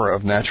The Power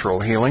of Natural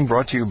Healing,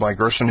 brought to you by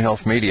Gerson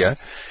Health Media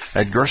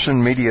at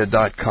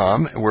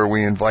gersonmedia.com, where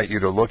we invite you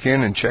to look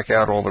in and check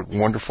out all the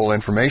wonderful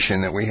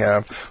information that we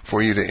have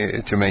for you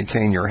to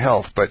maintain your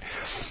health. But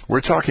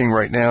we're talking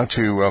right now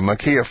to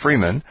Makia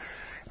Freeman,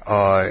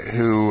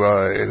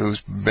 who's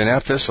been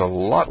at this a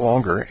lot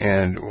longer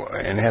and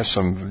has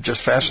some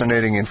just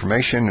fascinating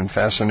information and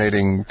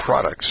fascinating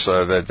products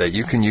that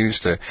you can use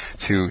to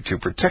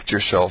protect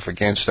yourself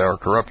against our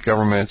corrupt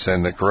governments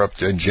and the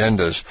corrupt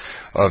agendas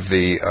of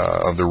the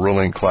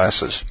ruling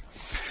classes.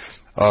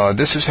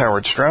 This is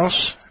Howard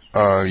Strauss,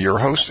 your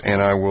host,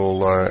 and I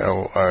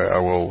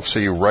will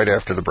see you right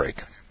after the break.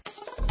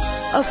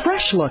 A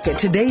fresh look at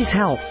today's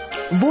health.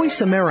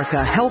 Voice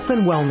America Health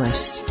and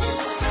Wellness.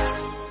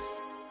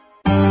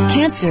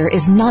 Cancer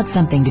is not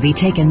something to be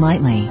taken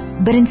lightly,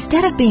 but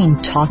instead of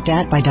being talked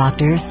at by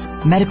doctors,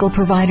 medical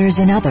providers,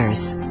 and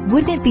others,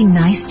 wouldn't it be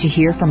nice to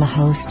hear from a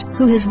host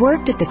who has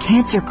worked at the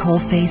cancer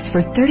coalface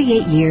for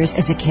 38 years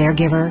as a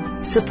caregiver,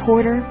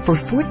 supporter for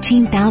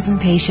 14,000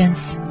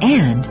 patients,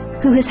 and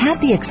who has had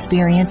the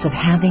experience of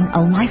having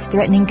a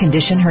life-threatening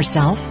condition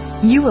herself?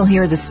 You will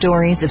hear the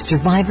stories of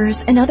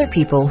survivors and other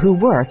people who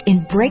work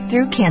in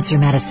breakthrough cancer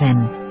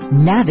medicine.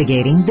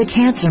 Navigating the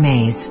Cancer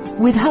Maze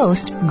with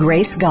host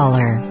Grace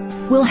Galler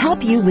will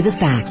help you with the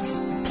facts,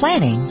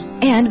 planning,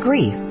 and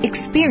grief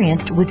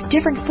experienced with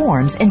different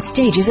forms and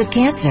stages of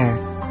cancer.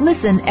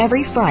 Listen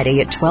every Friday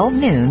at 12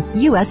 noon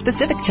U.S.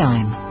 Pacific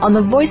Time on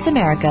the Voice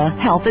America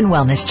Health and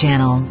Wellness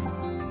Channel.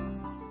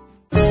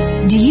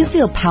 Do you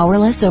feel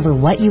powerless over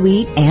what you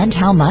eat and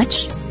how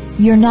much?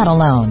 You're not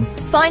alone.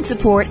 Find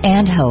support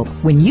and hope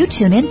when you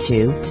tune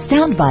into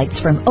Sound Bites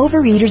from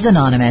Overeaters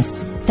Anonymous.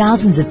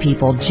 Thousands of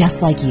people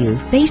just like you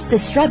face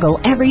this struggle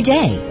every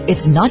day.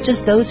 It's not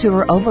just those who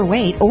are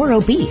overweight or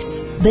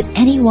obese, but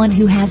anyone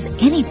who has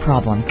any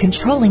problem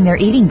controlling their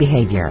eating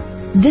behavior.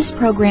 This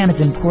program is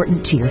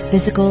important to your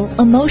physical,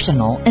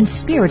 emotional, and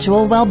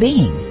spiritual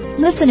well-being.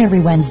 Listen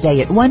every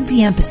Wednesday at 1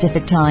 p.m.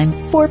 Pacific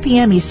Time, 4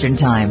 p.m. Eastern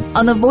Time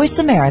on the Voice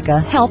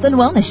America Health and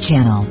Wellness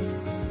Channel.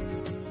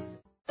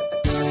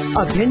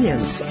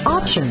 Opinions,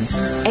 options,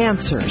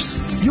 answers.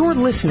 You're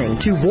listening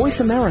to Voice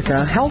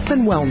America Health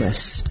and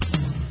Wellness.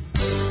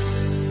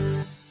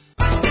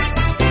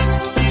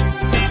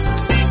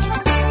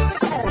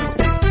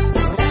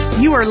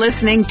 You are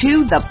listening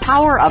to The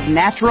Power of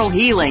Natural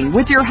Healing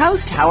with your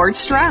host, Howard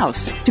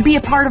Strauss. To be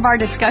a part of our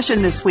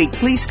discussion this week,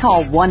 please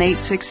call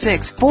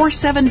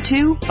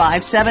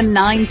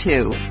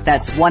 1-866-472-5792.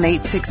 That's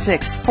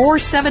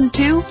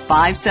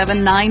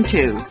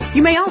 1-866-472-5792.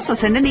 You may also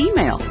send an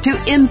email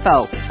to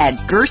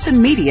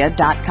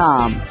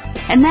info@gersonmedia.com.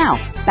 And now,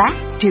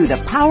 back to The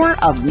Power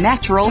of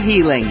Natural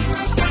Healing.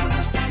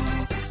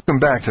 Welcome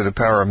back to The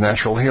Power of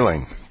Natural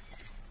Healing.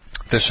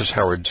 This is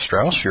Howard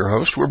Strauss, your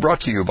host. We're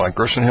brought to you by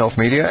Gerson Health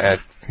Media at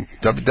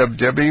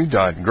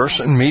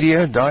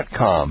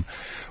www.gersonmedia.com,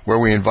 where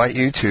we invite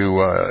you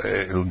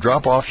to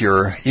drop off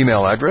your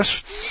email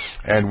address,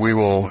 and we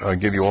will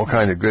give you all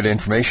kinds of good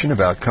information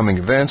about coming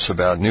events,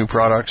 about new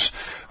products,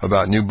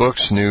 about new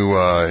books, new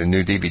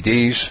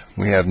DVDs.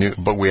 We have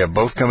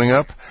both coming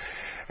up,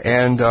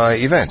 and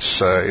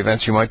events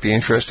you might be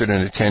interested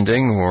in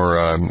attending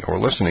or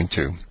listening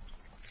to.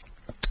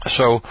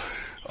 So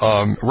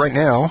right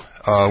now,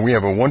 we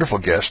have a wonderful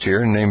guest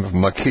here named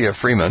Makia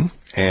Freeman,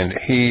 and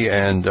he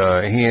and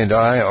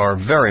I are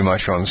very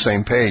much on the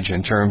same page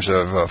in terms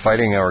of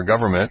fighting our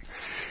government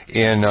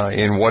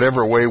in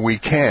whatever way we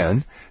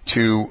can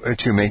to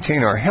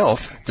maintain our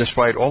health,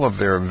 despite all of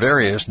their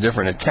various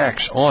different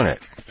attacks on it.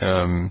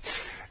 And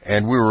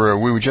we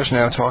were just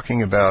now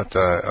talking about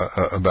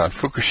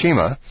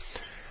Fukushima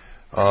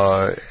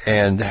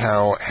and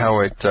how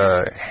it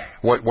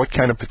what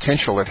kind of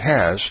potential it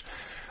has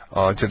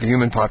to the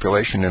human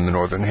population in the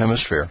Northern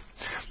Hemisphere.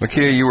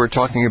 Makia, you were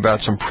talking about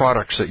some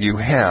products that you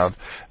have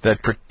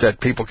that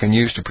people can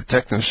use to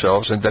protect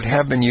themselves and that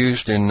have been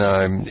used in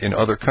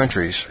other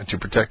countries to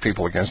protect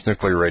people against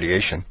nuclear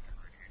radiation.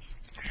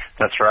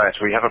 That's right.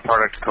 We have a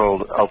product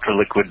called Ultra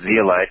Liquid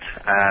Zeolite,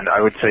 and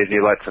I would say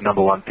Zeolite's the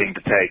number one thing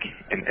to take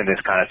in this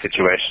kind of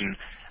situation.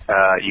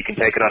 You can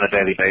take it on a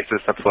daily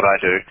basis. That's what I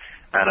do,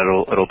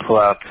 and it'll pull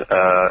out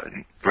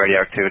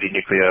radioactive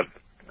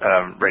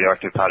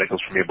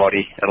particles from your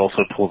body. It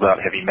also pulls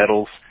out heavy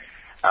metals.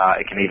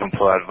 It can even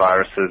pull out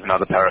viruses and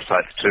other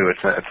parasites too.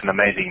 It's an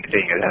amazing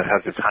thing. It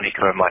has this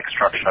honeycomb-like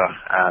structure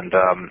and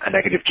a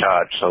negative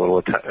charge, so it will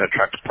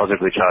attract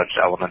positively charged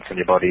elements in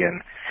your body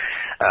and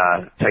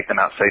take them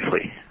out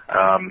safely.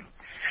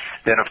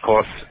 Then, of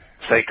course,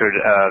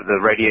 the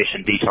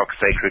radiation detox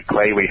sacred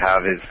clay we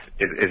have is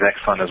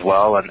excellent as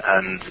well. And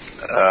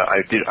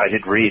I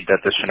did read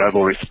that the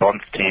Chernobyl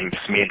response team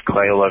smeared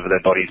clay all over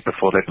their bodies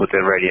before they put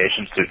their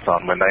radiation suits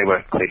on when they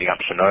were cleaning up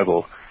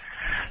Chernobyl.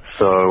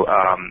 So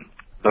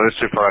those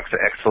two products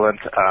are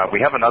excellent.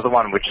 We have another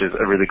one which is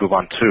a really good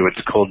one too.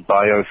 It's called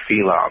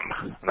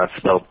Biophilam, and that's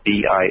spelled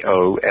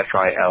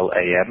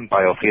Biophilam,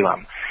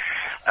 Biophilam.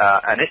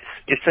 And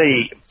it's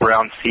a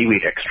brown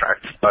seaweed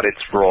extract, but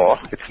it's raw.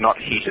 It's not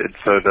heated,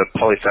 so the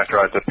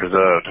polysaccharides are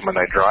preserved when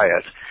they dry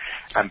it.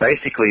 And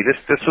basically, this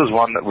was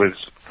one that was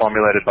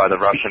formulated by the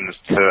Russians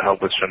to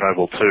help with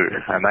Chernobyl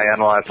too. And they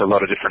analyzed a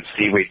lot of different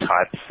seaweed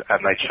types,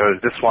 and they chose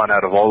this one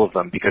out of all of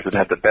them because it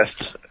had the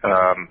best.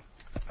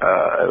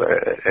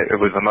 It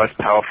was the most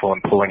powerful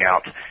in pulling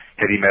out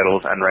heavy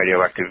metals and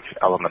radioactive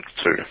elements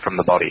too from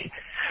the body.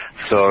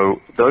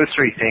 So those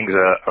three things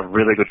are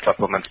really good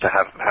supplements to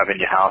have in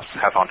your house,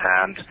 have on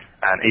hand,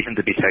 and even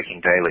to be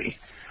taking daily.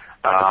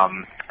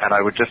 And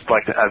I would just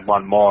like to add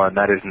one more, and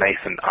that is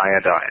nascent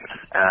iodine.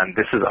 And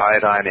this is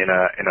iodine in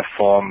a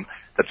form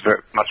that's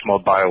very much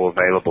more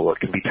bioavailable. It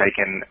can be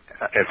taken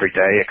every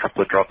day, a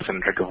couple of drops in a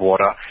drink of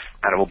water,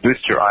 and it will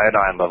boost your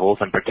iodine levels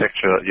and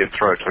protect your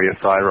throat or your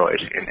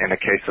thyroid in a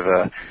case of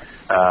a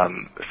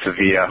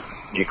severe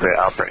nuclear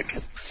outbreak.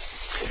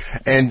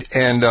 And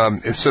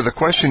so the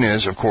question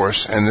is, of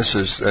course, and this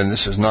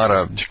is not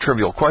a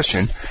trivial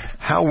question,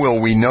 how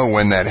will we know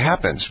when that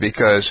happens?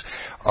 Because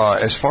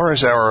as far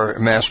as our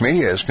mass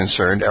media is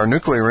concerned, our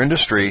nuclear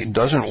industry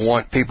doesn't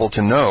want people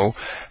to know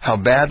how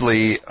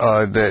badly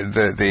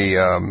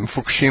the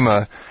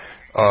Fukushima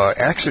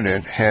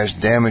accident has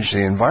damaged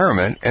the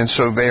environment, and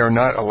so they are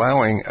not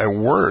allowing a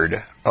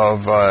word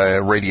of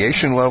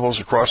radiation levels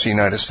across the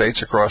United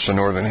States, across the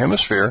Northern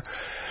Hemisphere,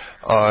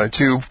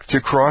 to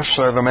cross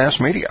the mass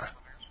media.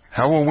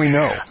 How will we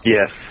know?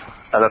 Yes,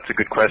 that's a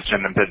good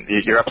question, but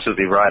you're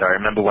absolutely right. I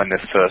remember when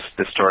this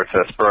story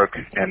first broke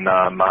in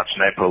March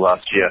and April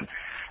last year,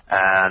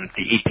 and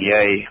the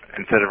EPA,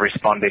 instead of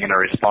responding in a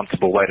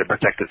responsible way to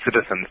protect its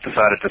citizens,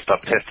 decided to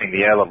stop testing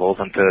the air levels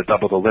and to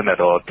double the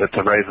limit or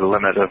to raise the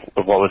limit of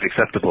what was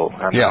acceptable.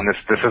 And this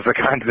is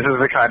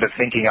the kind of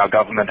thinking our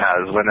government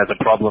has. When there's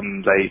a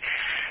problem, they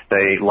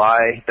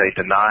lie, they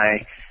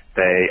deny,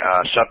 they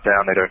shut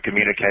down, they don't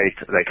communicate,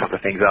 they cover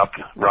things up,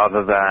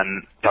 rather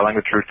than telling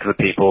the truth to the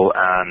people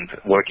and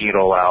working it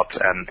all out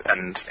and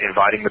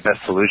inviting the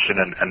best solution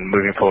and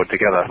moving forward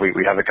together.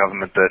 We have a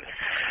government that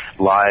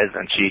lies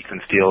and cheats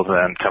and steals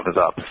and covers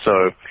up.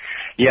 So,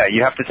 yeah,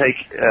 you have to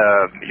take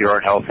your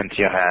own health into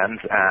your hands,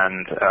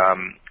 and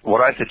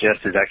what I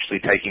suggest is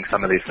actually taking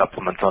some of these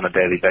supplements on a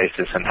daily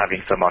basis and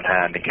having some on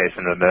hand in case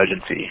of an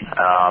emergency.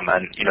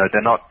 And you know,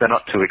 they're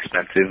not too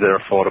expensive, they're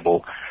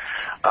affordable.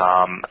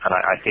 And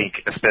I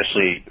think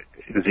especially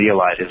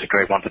zeolite is a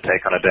great one to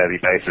take on a daily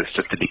basis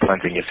just to be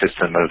cleansing your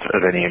system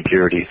of any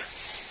impurities.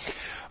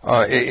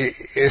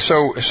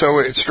 So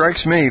it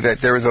strikes me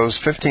that there are those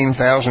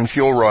 15,000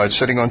 fuel rods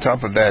sitting on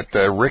top of that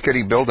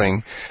rickety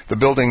building, the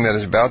building that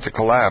is about to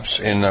collapse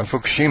in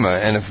Fukushima,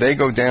 and if they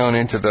go down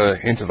into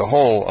the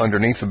hole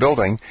underneath the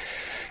building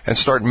and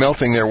start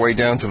melting their way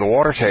down to the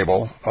water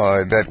table,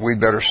 that we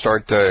better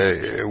start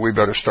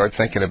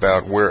thinking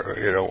about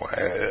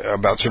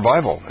about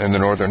survival in the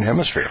Northern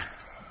Hemisphere.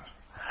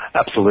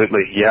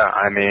 Absolutely, yeah.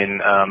 I mean,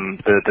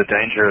 the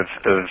danger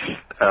of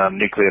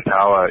nuclear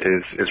power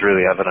is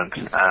really evident,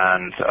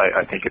 and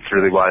I think it's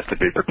really wise to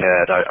be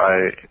prepared.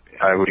 I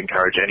would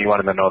encourage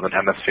anyone in the Northern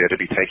Hemisphere to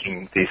be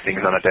taking these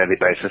things on a daily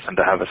basis and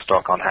to have a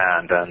stock on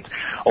hand, and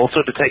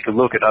also to take a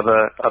look at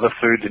other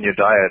foods in your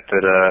diet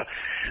that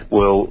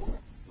will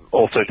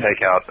also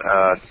take out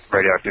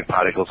radioactive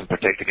particles and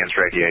protect against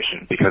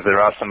radiation, because there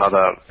are some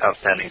other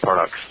outstanding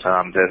products.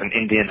 There's an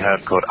Indian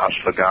herb called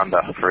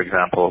ashwagandha, for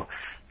example,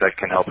 that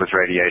can help with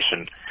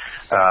radiation.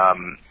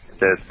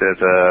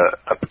 There's a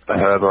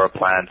herb or a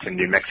plant in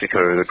New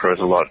Mexico that grows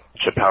a lot,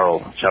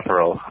 chaparral.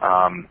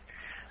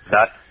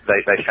 That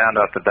they found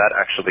out that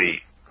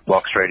actually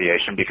blocks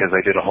radiation because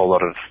they did a whole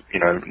lot of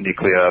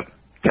nuclear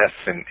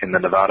tests in the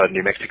Nevada,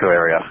 New Mexico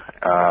area.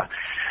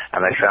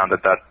 And they found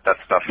that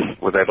stuff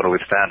was able to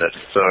withstand it.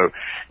 So,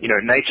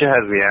 nature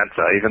has the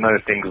answer. Even though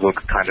things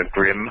look kind of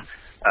grim,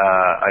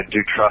 I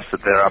do trust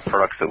that there are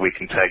products that we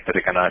can take that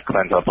are going to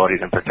cleanse our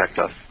bodies and protect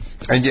us.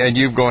 And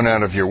you've gone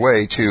out of your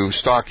way to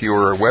stock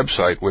your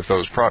website with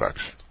those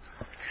products.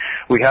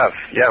 We have,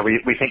 yeah.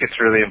 We think it's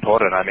really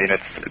important. I mean,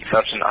 it's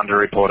such an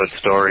underreported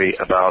story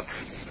about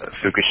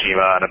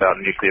Fukushima and about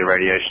nuclear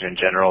radiation in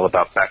general,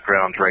 about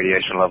background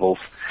radiation levels.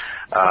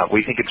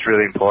 We think it's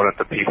really important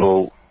that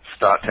people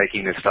start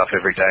taking this stuff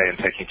every day and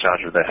taking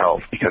charge of their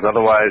health, because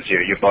otherwise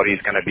your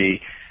body's going to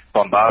be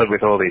bombarded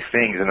with all these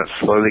things, and it's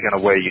slowly going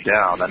to weigh you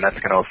down, and that's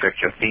going to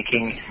affect your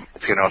thinking,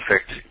 it's going to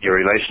affect your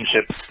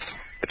relationships,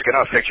 it's going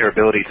to affect your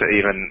ability to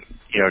even,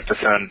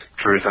 discern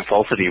truth and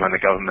falsity when the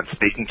government's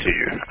speaking to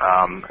you.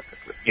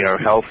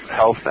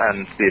 Health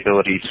and the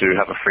ability to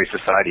have a free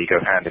society go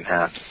hand in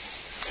hand.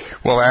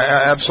 Well,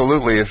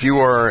 absolutely. If you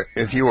are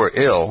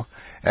ill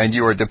and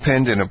you are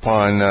dependent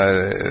upon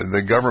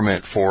the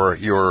government for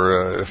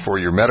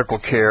your medical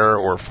care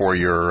or for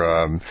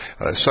your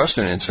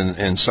sustenance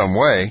in some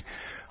way,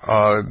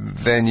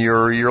 then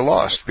you're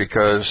lost,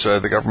 because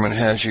the government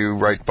has you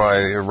right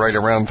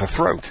around the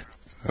throat,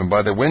 and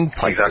by the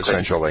windpipe,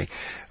 essentially.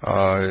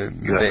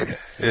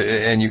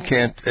 And you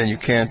can't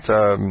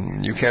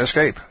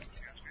escape.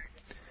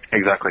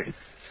 Exactly.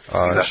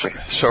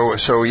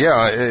 So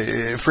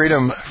yeah,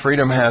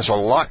 freedom has a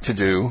lot to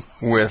do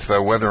with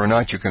whether or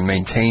not you can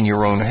maintain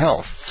your own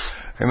health.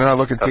 I mean, I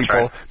look at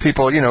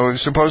people,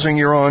 supposing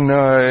you're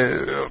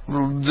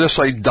on, just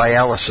like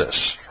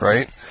dialysis,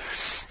 right?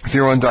 If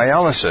you're on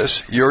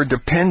dialysis, you're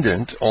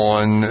dependent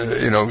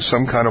on,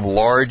 some kind of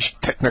large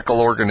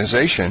technical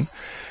organization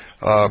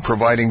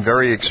providing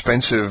very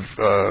expensive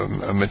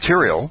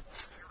material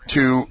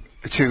to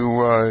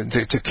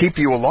keep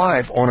you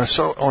alive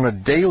on a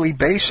daily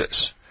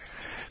basis.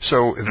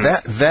 So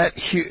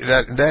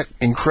that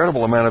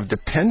incredible amount of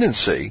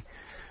dependency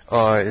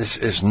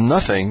is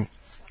nothing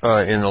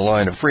in the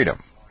line of freedom.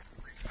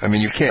 I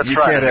mean, you can't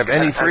have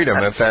any freedom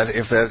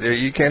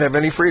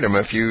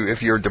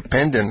if you're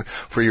dependent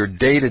for your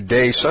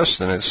day-to-day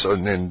sustenance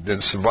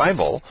and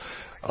survival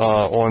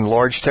on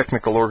large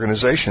technical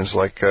organizations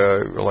like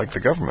the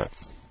government.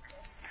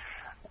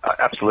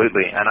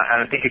 Absolutely, and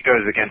I think it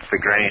goes against the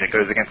grain. It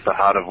goes against the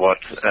heart of what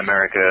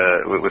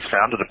America was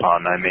founded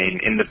upon. I mean,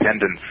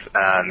 independence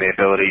and the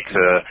ability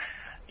to,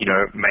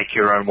 make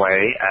your own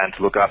way and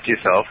to look after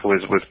yourself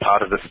was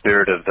part of the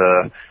spirit of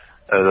the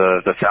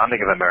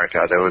founding of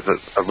America. There was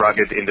a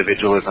rugged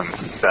individualism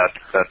that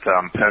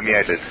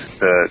permeated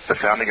the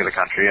founding of the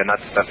country, and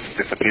that's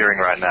disappearing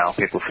right now.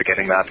 People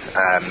forgetting that,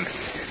 and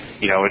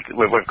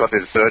we've got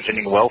this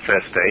burgeoning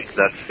welfare state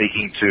that's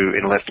seeking to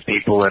enlist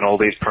people in all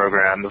these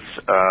programs,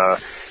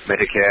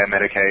 Medicare,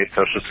 Medicaid,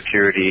 Social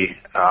Security,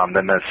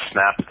 then there's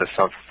SNAP, the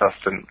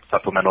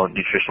Supplemental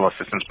Nutritional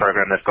Assistance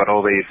Program. They've got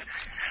all these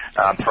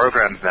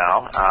programs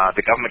now.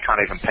 The government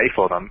can't even pay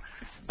for them,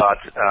 but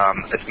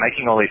it's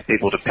making all these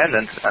people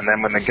dependent, and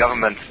then when the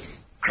government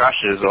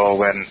crashes, or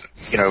when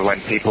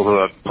people who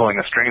are pulling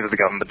the strings of the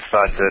government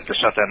decide to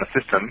shut down the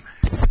system,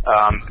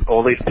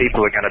 all these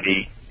people are going to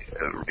be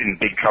in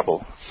big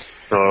trouble.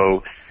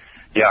 So,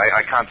 yeah,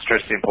 I can't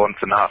stress the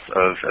importance enough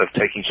of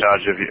taking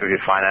charge of your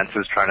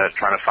finances, trying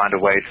to find a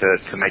way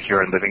to make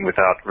your own living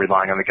without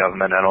relying on the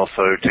government, and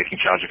also taking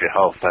charge of your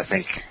health. I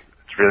think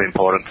it's really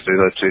important to do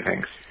those two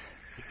things.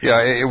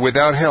 Yeah,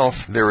 without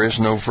health, there is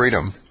no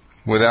freedom.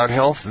 Without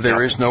health,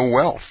 there is no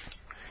wealth.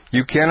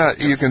 You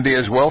can be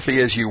as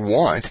wealthy as you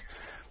want,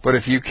 but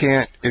if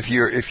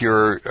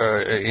you're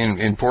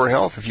in poor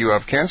health, if you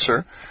have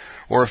cancer,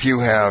 or if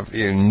you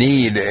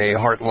need a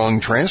heart-lung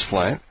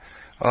transplant,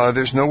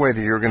 there's no way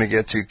that you're going to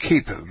get to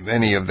keep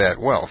any of that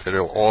wealth.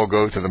 It'll all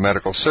go to the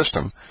medical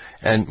system.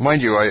 And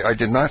mind you, I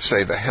did not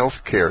say the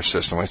health care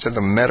system. I said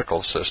the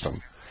medical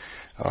system,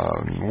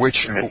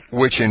 which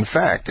in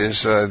fact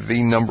is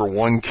the number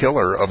one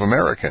killer of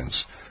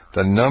Americans.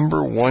 The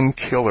number one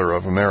killer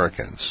of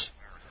Americans.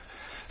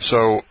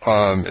 So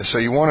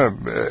you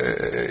want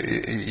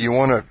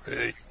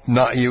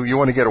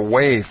to get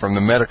away from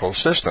the medical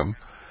system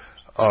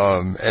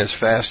as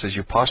fast as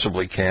you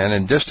possibly can,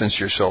 and distance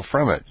yourself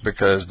from it,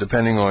 because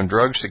depending on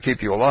drugs to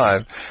keep you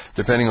alive,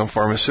 depending on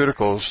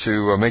pharmaceuticals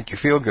to make you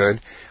feel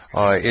good,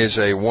 is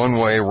a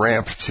one-way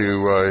ramp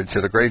to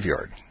the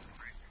graveyard.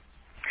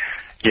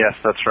 Yes,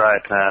 that's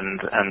right,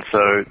 and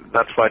so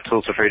that's why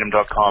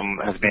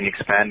toolsforfreedom.com has been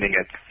expanding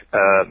its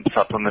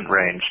supplement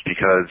range,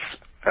 because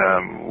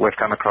we've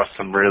come across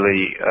some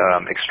really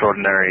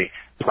extraordinary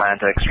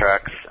plant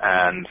extracts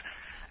and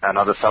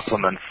other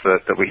supplements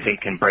that we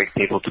think can break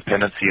people's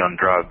dependency on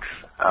drugs.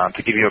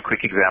 To give you a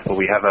quick example,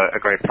 we have a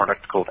great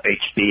product called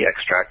HB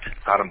extract,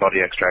 heart and body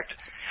extract,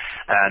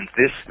 and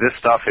this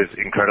stuff is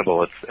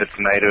incredible. It's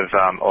made of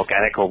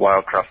organic or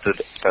wild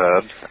crafted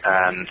herbs,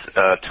 and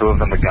 2 of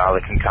them are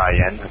garlic and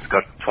cayenne. It's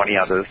got 20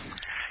 others,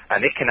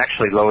 and it can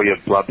actually lower your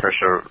blood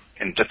pressure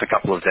in just a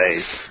couple of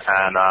days.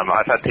 And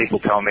I've had people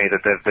tell me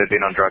that they've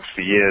been on drugs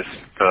for years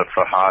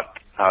for heart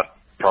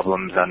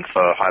problems and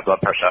for high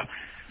blood pressure,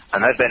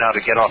 and they've been able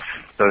to get off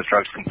those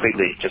drugs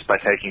completely just by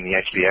taking the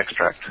HB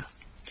extract.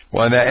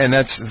 Well, and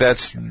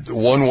that's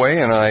one way,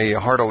 and I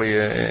heartily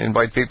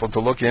invite people to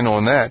look in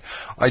on that.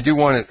 I do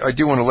want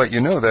to let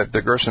you know that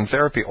the Gerson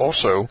therapy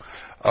also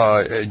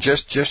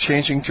just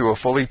changing to a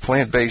fully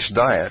plant-based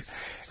diet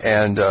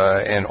and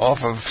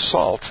off of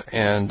salt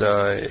and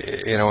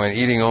and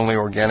eating only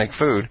organic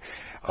food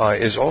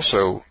is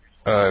also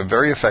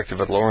very effective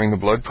at lowering the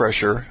blood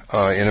pressure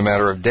in a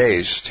matter of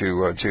days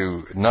to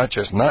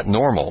not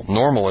normal.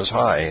 Normal is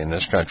high in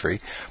this country,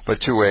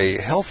 but to a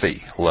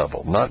healthy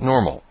level, not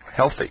normal,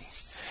 healthy.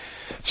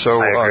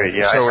 So I agree.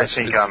 Yeah, I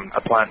think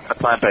a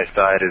plant-based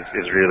diet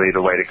is really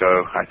the way to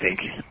go, I think.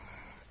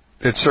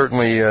 It's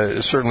certainly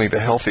the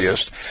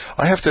healthiest.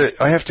 I have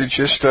to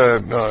just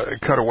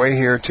cut away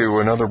here to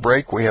another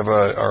break. We have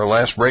our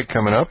last break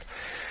coming up,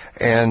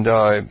 and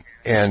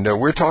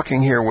we're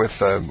talking here with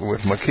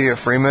Makia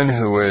Freeman,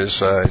 who is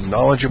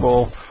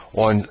knowledgeable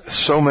on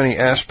so many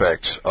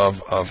aspects of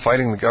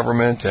fighting the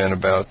government and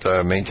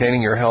about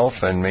maintaining your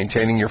health and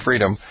maintaining your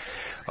freedom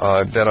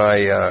that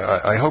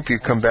I hope you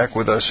come back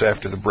with us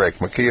after the break.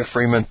 Makia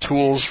Freeman,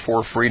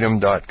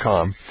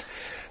 toolsforfreedom.com.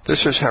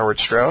 This is Howard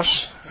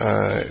Strauss,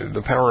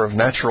 The Power of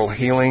Natural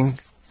Healing,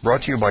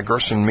 brought to you by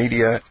Gerson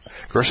Media,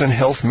 Gerson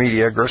Health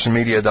Media,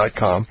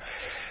 gersonmedia.com.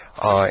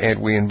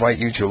 And we invite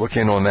you to look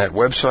in on that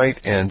website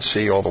and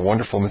see all the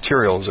wonderful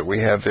materials that we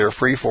have there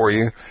free for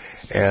you,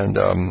 and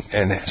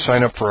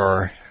sign up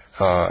for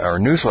our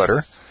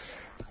newsletter,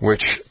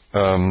 which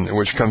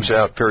comes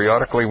out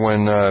periodically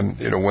when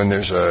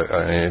there's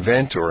an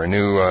event or a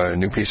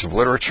new piece of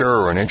literature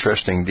or an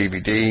interesting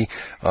DVD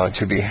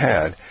to be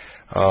had.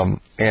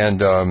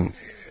 Mr.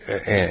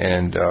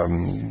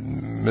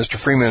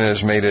 Freeman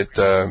has made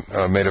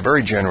a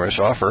very generous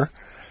offer,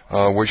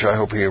 which I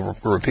hope he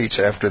repeats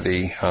after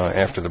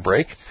the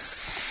break,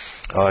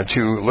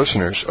 to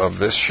listeners of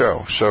this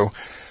show. So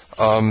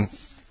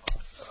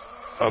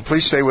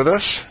please stay with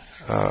us.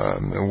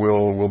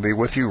 We'll be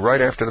with you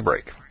right after the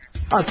break.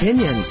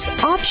 Opinions,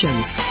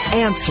 options,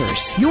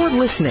 answers. You're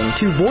listening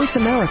to Voice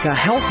America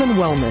Health and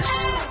Wellness.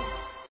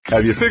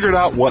 Have you figured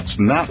out what's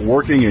not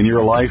working in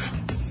your life?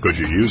 Could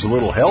you use a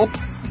little help?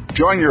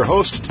 Join your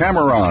host,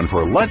 Tamaran,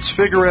 for Let's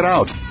Figure It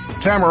Out.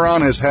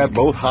 Tamaran has had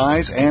both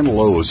highs and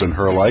lows in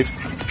her life.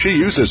 She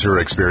uses her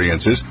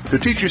experiences to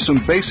teach you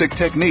some basic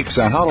techniques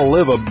on how to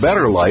live a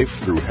better life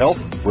through health,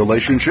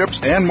 relationships,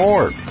 and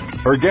more.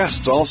 Her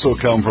guests also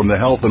come from the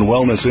health and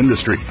wellness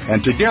industry,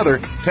 and together,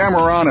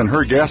 Tamaran and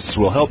her guests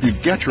will help you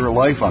get your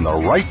life on the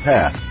right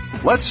path.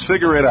 Let's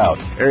Figure It Out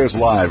airs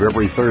live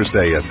every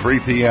Thursday at 3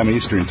 p.m.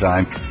 Eastern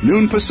Time,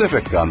 noon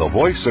Pacific on the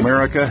Voice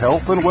America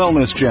Health and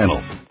Wellness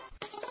Channel.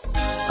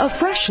 A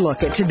fresh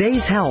look at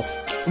today's health.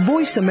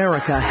 Voice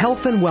America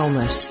Health and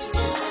Wellness.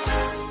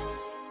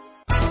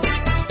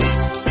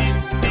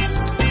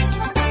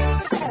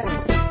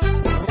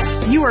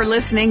 You are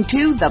listening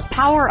to The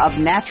Power of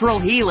Natural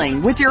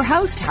Healing with your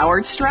host,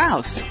 Howard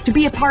Strauss. To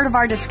be a part of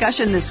our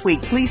discussion this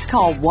week, please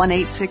call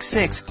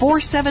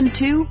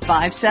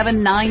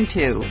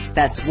 1-866-472-5792.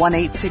 That's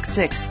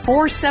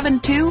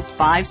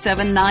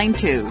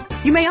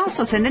 1-866-472-5792. You may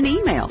also send an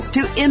email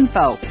to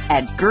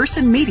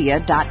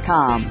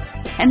info@gersonmedia.com.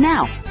 And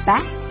now,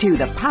 back to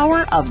The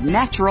Power of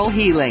Natural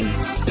Healing.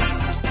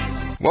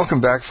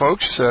 Welcome back,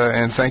 folks,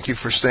 and thank you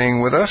for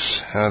staying with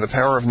us. The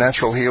Power of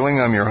Natural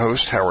Healing. I'm your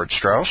host, Howard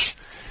Strauss,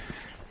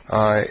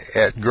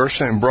 at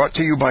Gerson, brought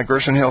to you by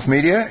Gerson Health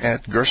Media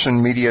at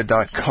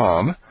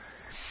gersonmedia.com.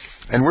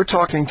 And we're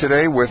talking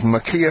today with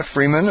Makia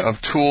Freeman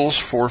of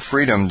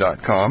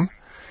toolsforfreedom.com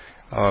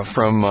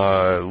from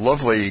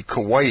lovely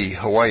Kauai,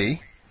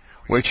 Hawaii,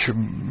 which,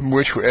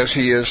 as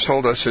he has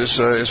told us,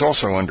 is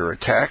also under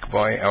attack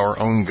by our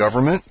own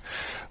government.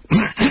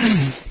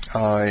 In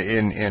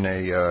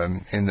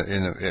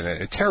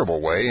a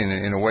terrible way,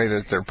 in a way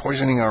that they're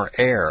poisoning our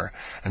air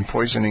and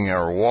poisoning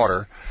our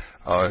water,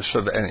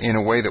 so that in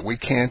a way that we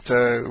can't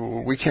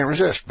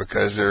resist,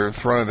 because they're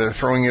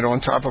throwing it on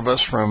top of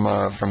us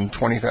from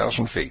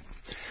 20,000 feet.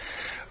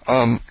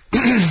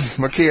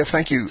 Makia,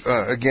 thank you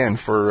again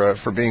for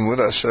being with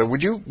us.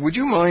 Would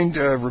you mind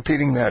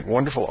repeating that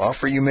wonderful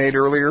offer you made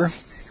earlier?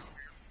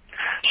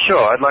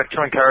 Sure. I'd like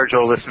to encourage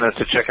all listeners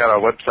to check out our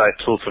website,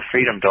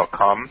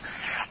 toolsforfreedom.com,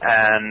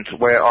 and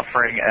we're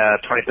offering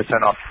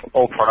 20% off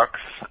all products,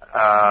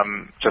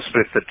 just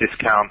with the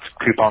discount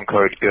coupon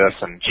code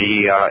GERSON,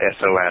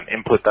 GERSON.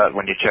 Input that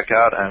when you check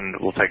out, and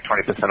we'll take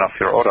 20% off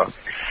your order.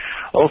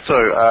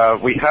 Also,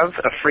 we have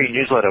a free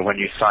newsletter when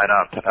you sign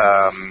up.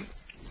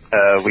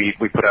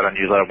 We put out a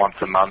newsletter once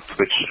a month,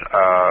 which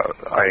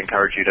I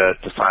encourage you to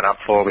sign up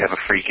for. We have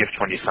a free gift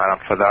when you sign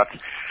up for that.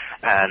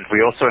 And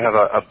we also have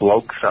a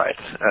blog site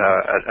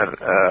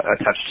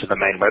attached to the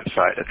main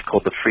website. It's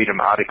called the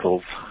Freedom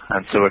Articles.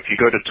 And so if you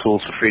go to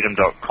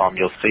toolsforfreedom.com,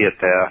 you'll see it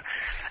there.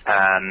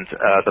 And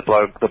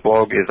the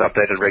blog is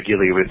updated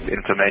regularly with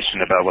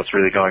information about what's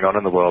really going on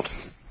in the world.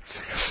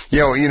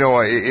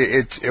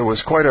 It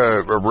was quite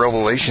a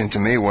revelation to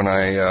me when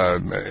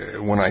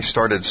I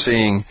started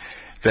seeing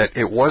that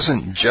it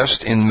wasn't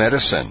just in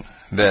medicine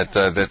that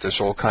there's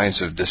all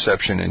kinds of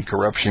deception and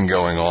corruption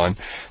going on,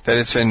 that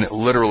it's in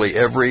literally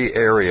every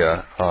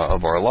area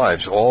of our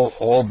lives.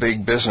 All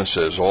big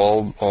businesses,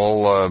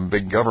 all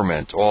big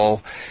government,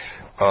 all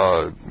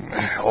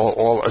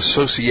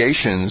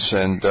associations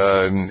and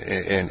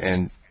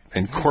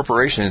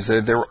corporations.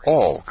 They're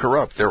all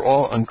corrupt. They're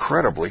all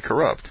incredibly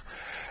corrupt.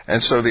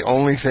 And so the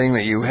only thing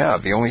that you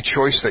have, the only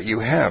choice that you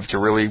have to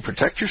really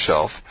protect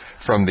yourself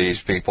from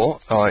these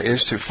people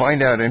is to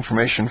find out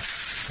information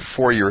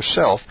for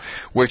yourself,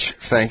 which,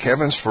 thank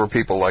heavens for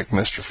people like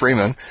Mr.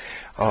 Freeman,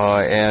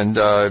 and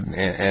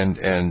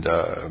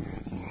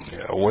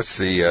what's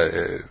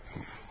the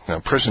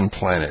Prison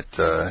Planet?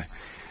 Alex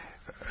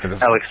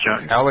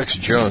Jones. Alex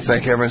Jones.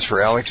 Thank heavens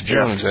for Alex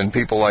Jones and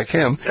people like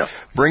him,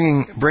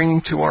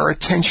 bringing to our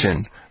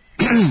attention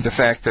the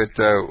fact that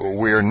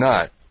we're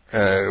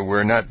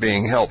not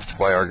being helped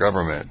by our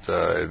government,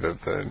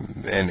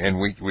 and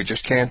we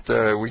just can't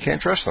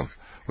trust them.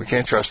 We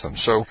can't trust them.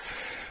 So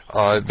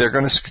they're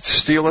going to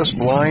steal us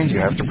blind. You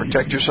have to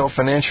protect yourself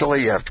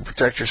financially. You have to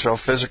protect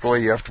yourself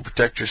physically. You have to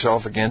protect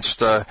yourself against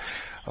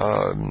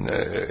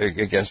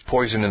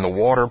poison in the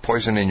water,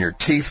 poison in your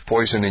teeth,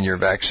 poison in your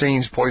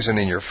vaccines, poison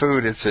in your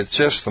food. It's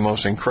just the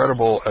most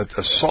incredible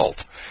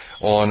assault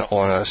on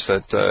us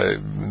that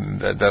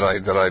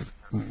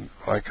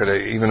I could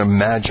even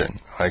imagine.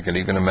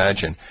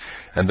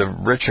 And the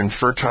rich and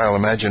fertile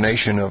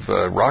imagination of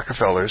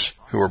Rockefellers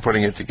who are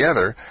putting it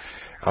together,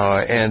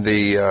 and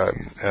their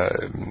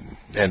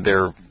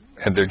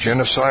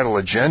genocidal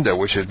agenda,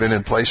 which has been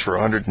in place for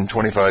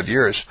 125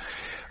 years,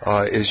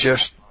 is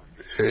just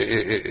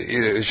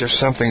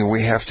something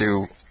we have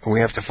to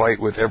fight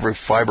with every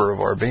fiber of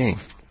our being.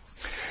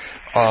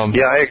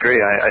 Yeah, I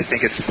agree. I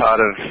think it's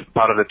part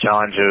of the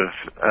challenge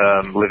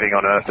of living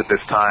on Earth at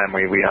this time.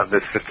 We have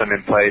this system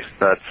in place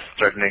that's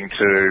threatening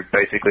to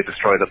basically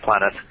destroy the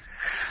planet,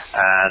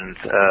 and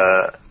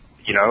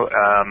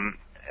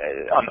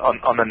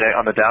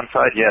on the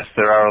downside, yes,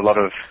 there are a lot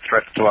of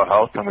threats to our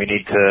health, and we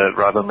need to,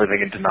 rather than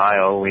living in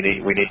denial, we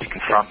need to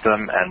confront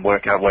them and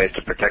work out ways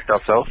to protect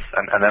ourselves.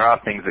 And there are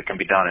things that can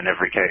be done in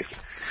every case.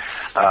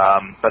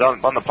 But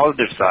on the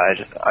positive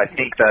side, I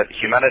think that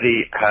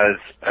humanity has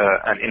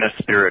an inner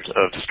spirit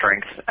of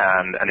strength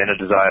and an inner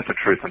desire for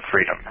truth and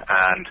freedom.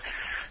 And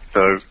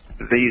so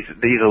these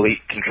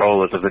elite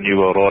controllers of the New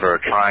World Order are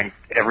trying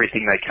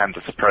everything they can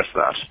to suppress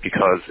that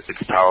because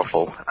it's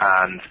powerful.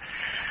 And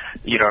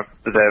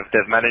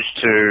they've managed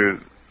to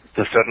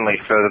certainly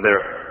further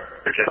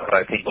their agenda, but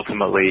I think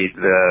ultimately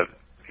the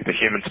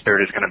human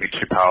spirit is going to be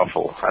too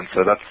powerful. And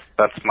so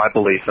that's my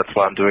belief. That's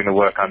why I'm doing the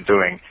work I'm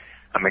doing.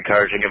 I'm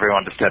encouraging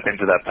everyone to step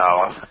into that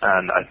power,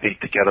 and I think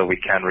together we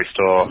can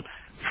restore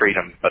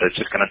freedom, but it's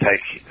just going to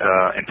take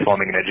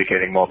informing and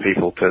educating more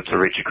people to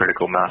reach a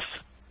critical mass.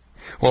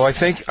 Well, I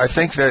think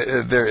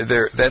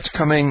that that's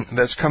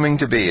coming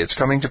to be. It's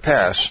coming to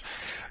pass.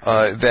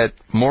 That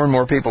more and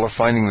more people are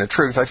finding the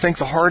truth. I think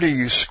the harder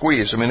you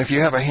squeeze, if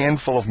you have a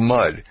handful of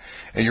mud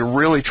and you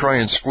really try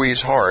and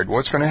squeeze hard,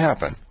 what's going to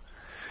happen?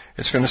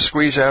 It's going to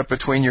squeeze out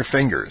between your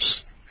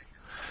fingers.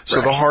 So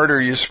right. The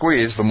harder you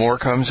squeeze, the more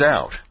comes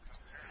out.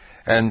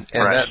 And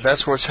right.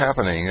 That's what's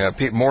happening.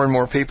 More and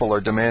more people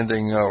are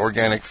demanding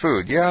organic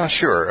food. Yeah,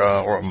 sure.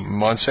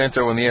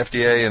 Monsanto and the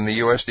FDA and the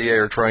USDA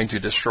are trying to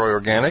destroy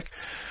organic.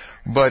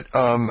 But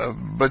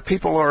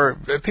people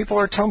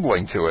are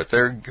tumbling to it.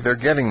 They're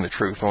getting the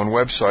truth on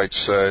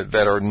websites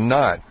that are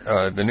not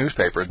the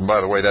newspapers. And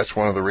by the way, that's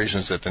one of the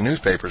reasons that the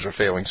newspapers are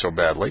failing so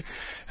badly,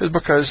 is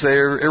because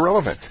they're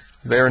irrelevant.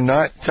 They're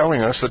not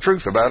telling us the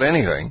truth about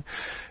anything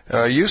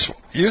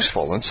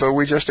useful, and so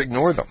we just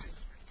ignore them.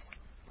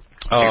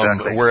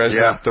 Exactly. Whereas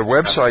the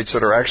websites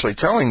that are actually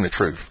telling the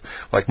truth,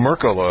 like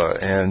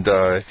Mercola and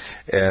the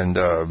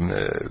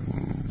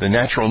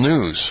Natural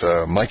News,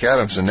 Mike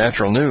Adams and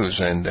Natural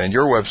News, and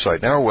your website,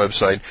 and our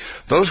website,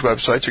 those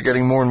websites are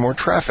getting more and more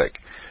traffic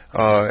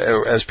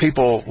as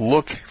people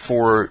look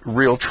for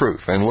real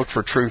truth and look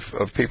for truth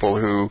of people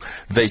who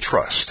they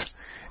trust,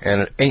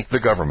 and it ain't the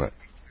government.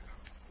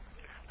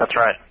 That's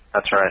right.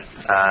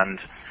 And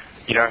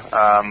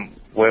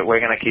we're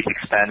going to keep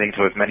expanding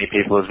to as many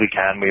people as we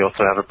can. We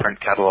also have a print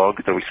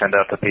catalog that we send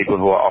out to people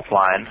who are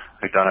offline,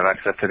 who don't have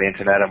access to the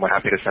internet, and we're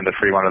happy to send a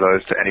free one of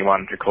those to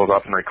anyone who calls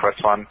up and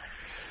requests one.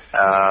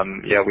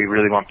 We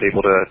really want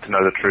people to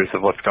know the truth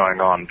of what's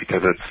going on,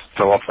 because it's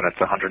so often it's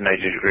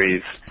 180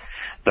 degrees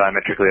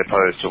diametrically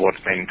opposed to what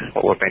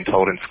we've been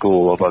told in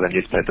school or by the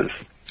newspapers.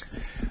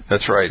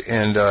 That's right,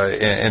 and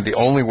the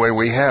only way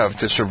we have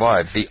to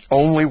survive,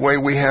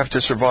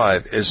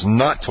 is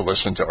not to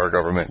listen to our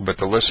government, but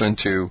to listen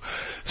to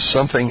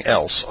something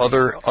else,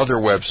 other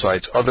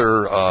websites,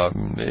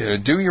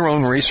 do your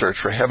own research,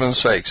 for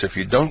heaven's sakes. If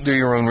you don't do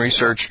your own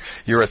research,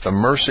 you're at the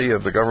mercy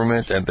of the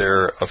government and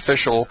their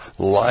official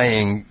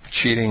lying,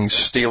 cheating,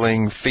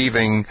 stealing,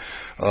 thieving,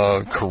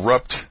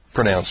 corrupt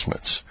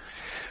pronouncements.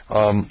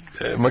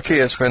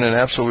 Makia, it's been an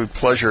absolute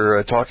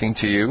pleasure talking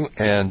to you.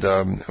 And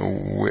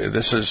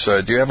this is.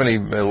 Do you have any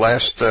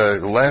last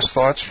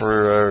thoughts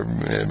for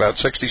about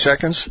 60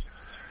 seconds?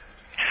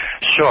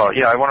 Sure.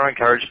 Yeah, I want to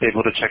encourage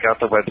people to check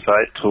out the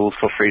website,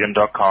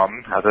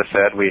 toolsforfreedom.com. As I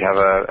said, we have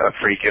a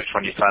free gift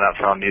when you sign up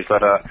for our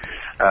newsletter.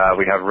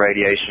 We have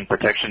radiation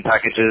protection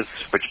packages,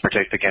 which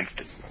protect against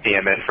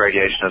EMF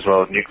radiation as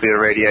well as nuclear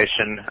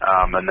radiation.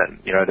 And then,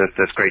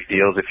 there's great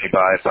deals if you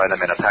buy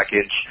them in a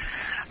package.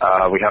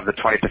 We have the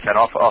 20%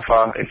 off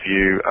offer if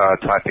you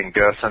type in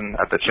Gerson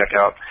at the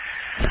checkout.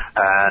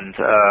 And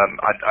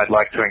I'd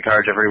like to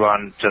encourage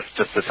everyone, just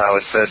as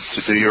Howard said,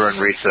 to do your own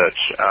research.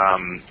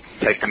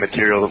 Take the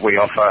material that we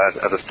offer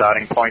as a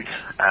starting point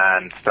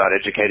and start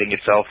educating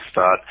yourself.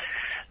 Start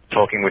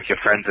talking with your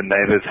friends and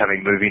neighbors,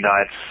 having movie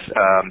nights,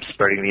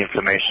 spreading the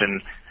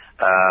information,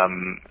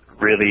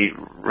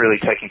 really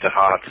taking to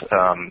heart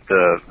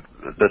the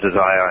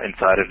desire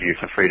inside of you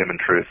for freedom and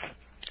truth.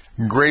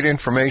 Great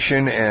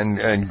information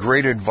and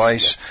great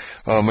advice.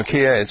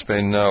 Makia, it's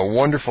been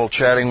wonderful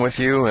chatting with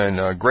you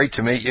and great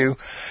to meet you.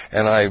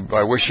 And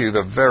I wish you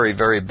the very,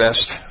 very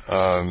best,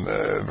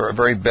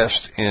 very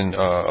best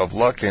of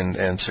luck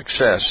and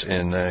success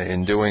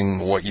in doing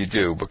what you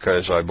do,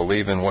 because I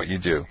believe in what you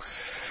do.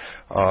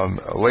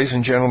 Ladies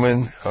and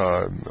gentlemen,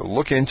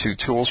 look into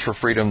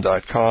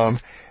toolsforfreedom.com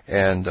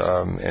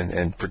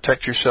and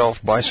protect yourself.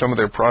 Buy some of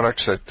their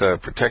products that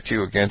protect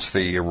you against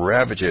the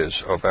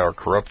ravages of our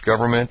corrupt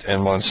government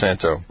and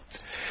Monsanto.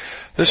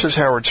 This is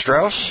Howard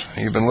Strauss.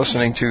 You've been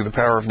listening to The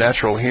Power of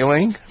Natural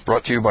Healing,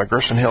 brought to you by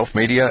Gerson Health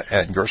Media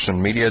at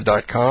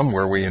gersonmedia.com,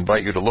 where we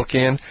invite you to look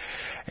in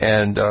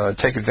and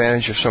take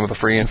advantage of some of the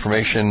free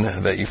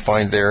information that you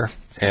find there,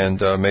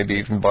 and maybe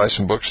even buy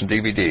some books and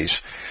DVDs.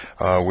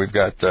 We've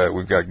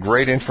got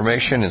great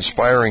information,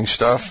 inspiring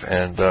stuff,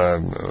 and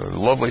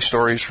lovely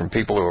stories from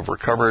people who have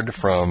recovered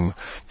from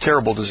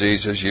terrible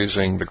diseases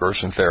using the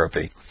Gerson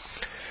therapy.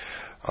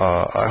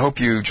 I hope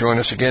you join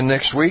us again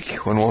next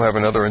week when we'll have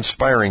another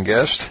inspiring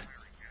guest.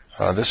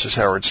 This is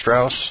Howard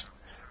Strauss.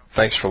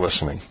 Thanks for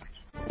listening.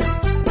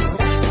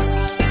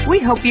 We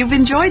hope you've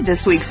enjoyed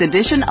this week's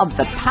edition of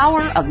The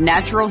Power of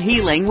Natural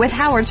Healing with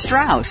Howard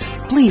Strauss.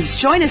 Please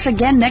join us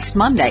again next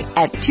Monday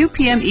at 2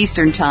 p.m.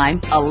 Eastern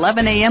Time,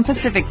 11 a.m.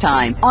 Pacific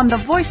Time on the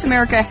Voice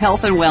America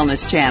Health and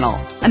Wellness Channel.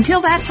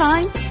 Until that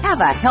time, have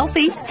a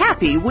healthy,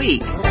 happy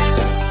week.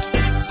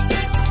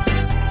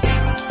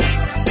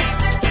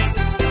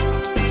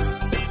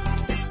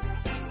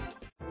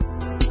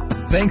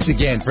 Thanks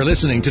again for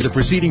listening to the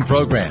preceding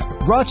program,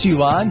 brought to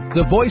you on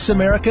the Voice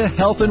America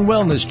Health and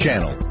Wellness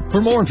Channel.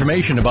 For more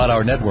information about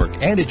our network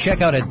and to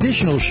check out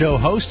additional show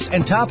hosts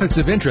and topics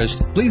of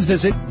interest, please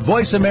visit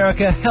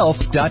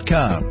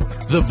voiceamericahealth.com.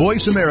 The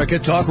Voice America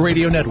Talk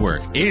Radio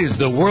Network is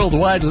the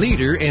worldwide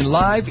leader in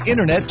live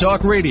Internet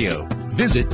talk radio. Visit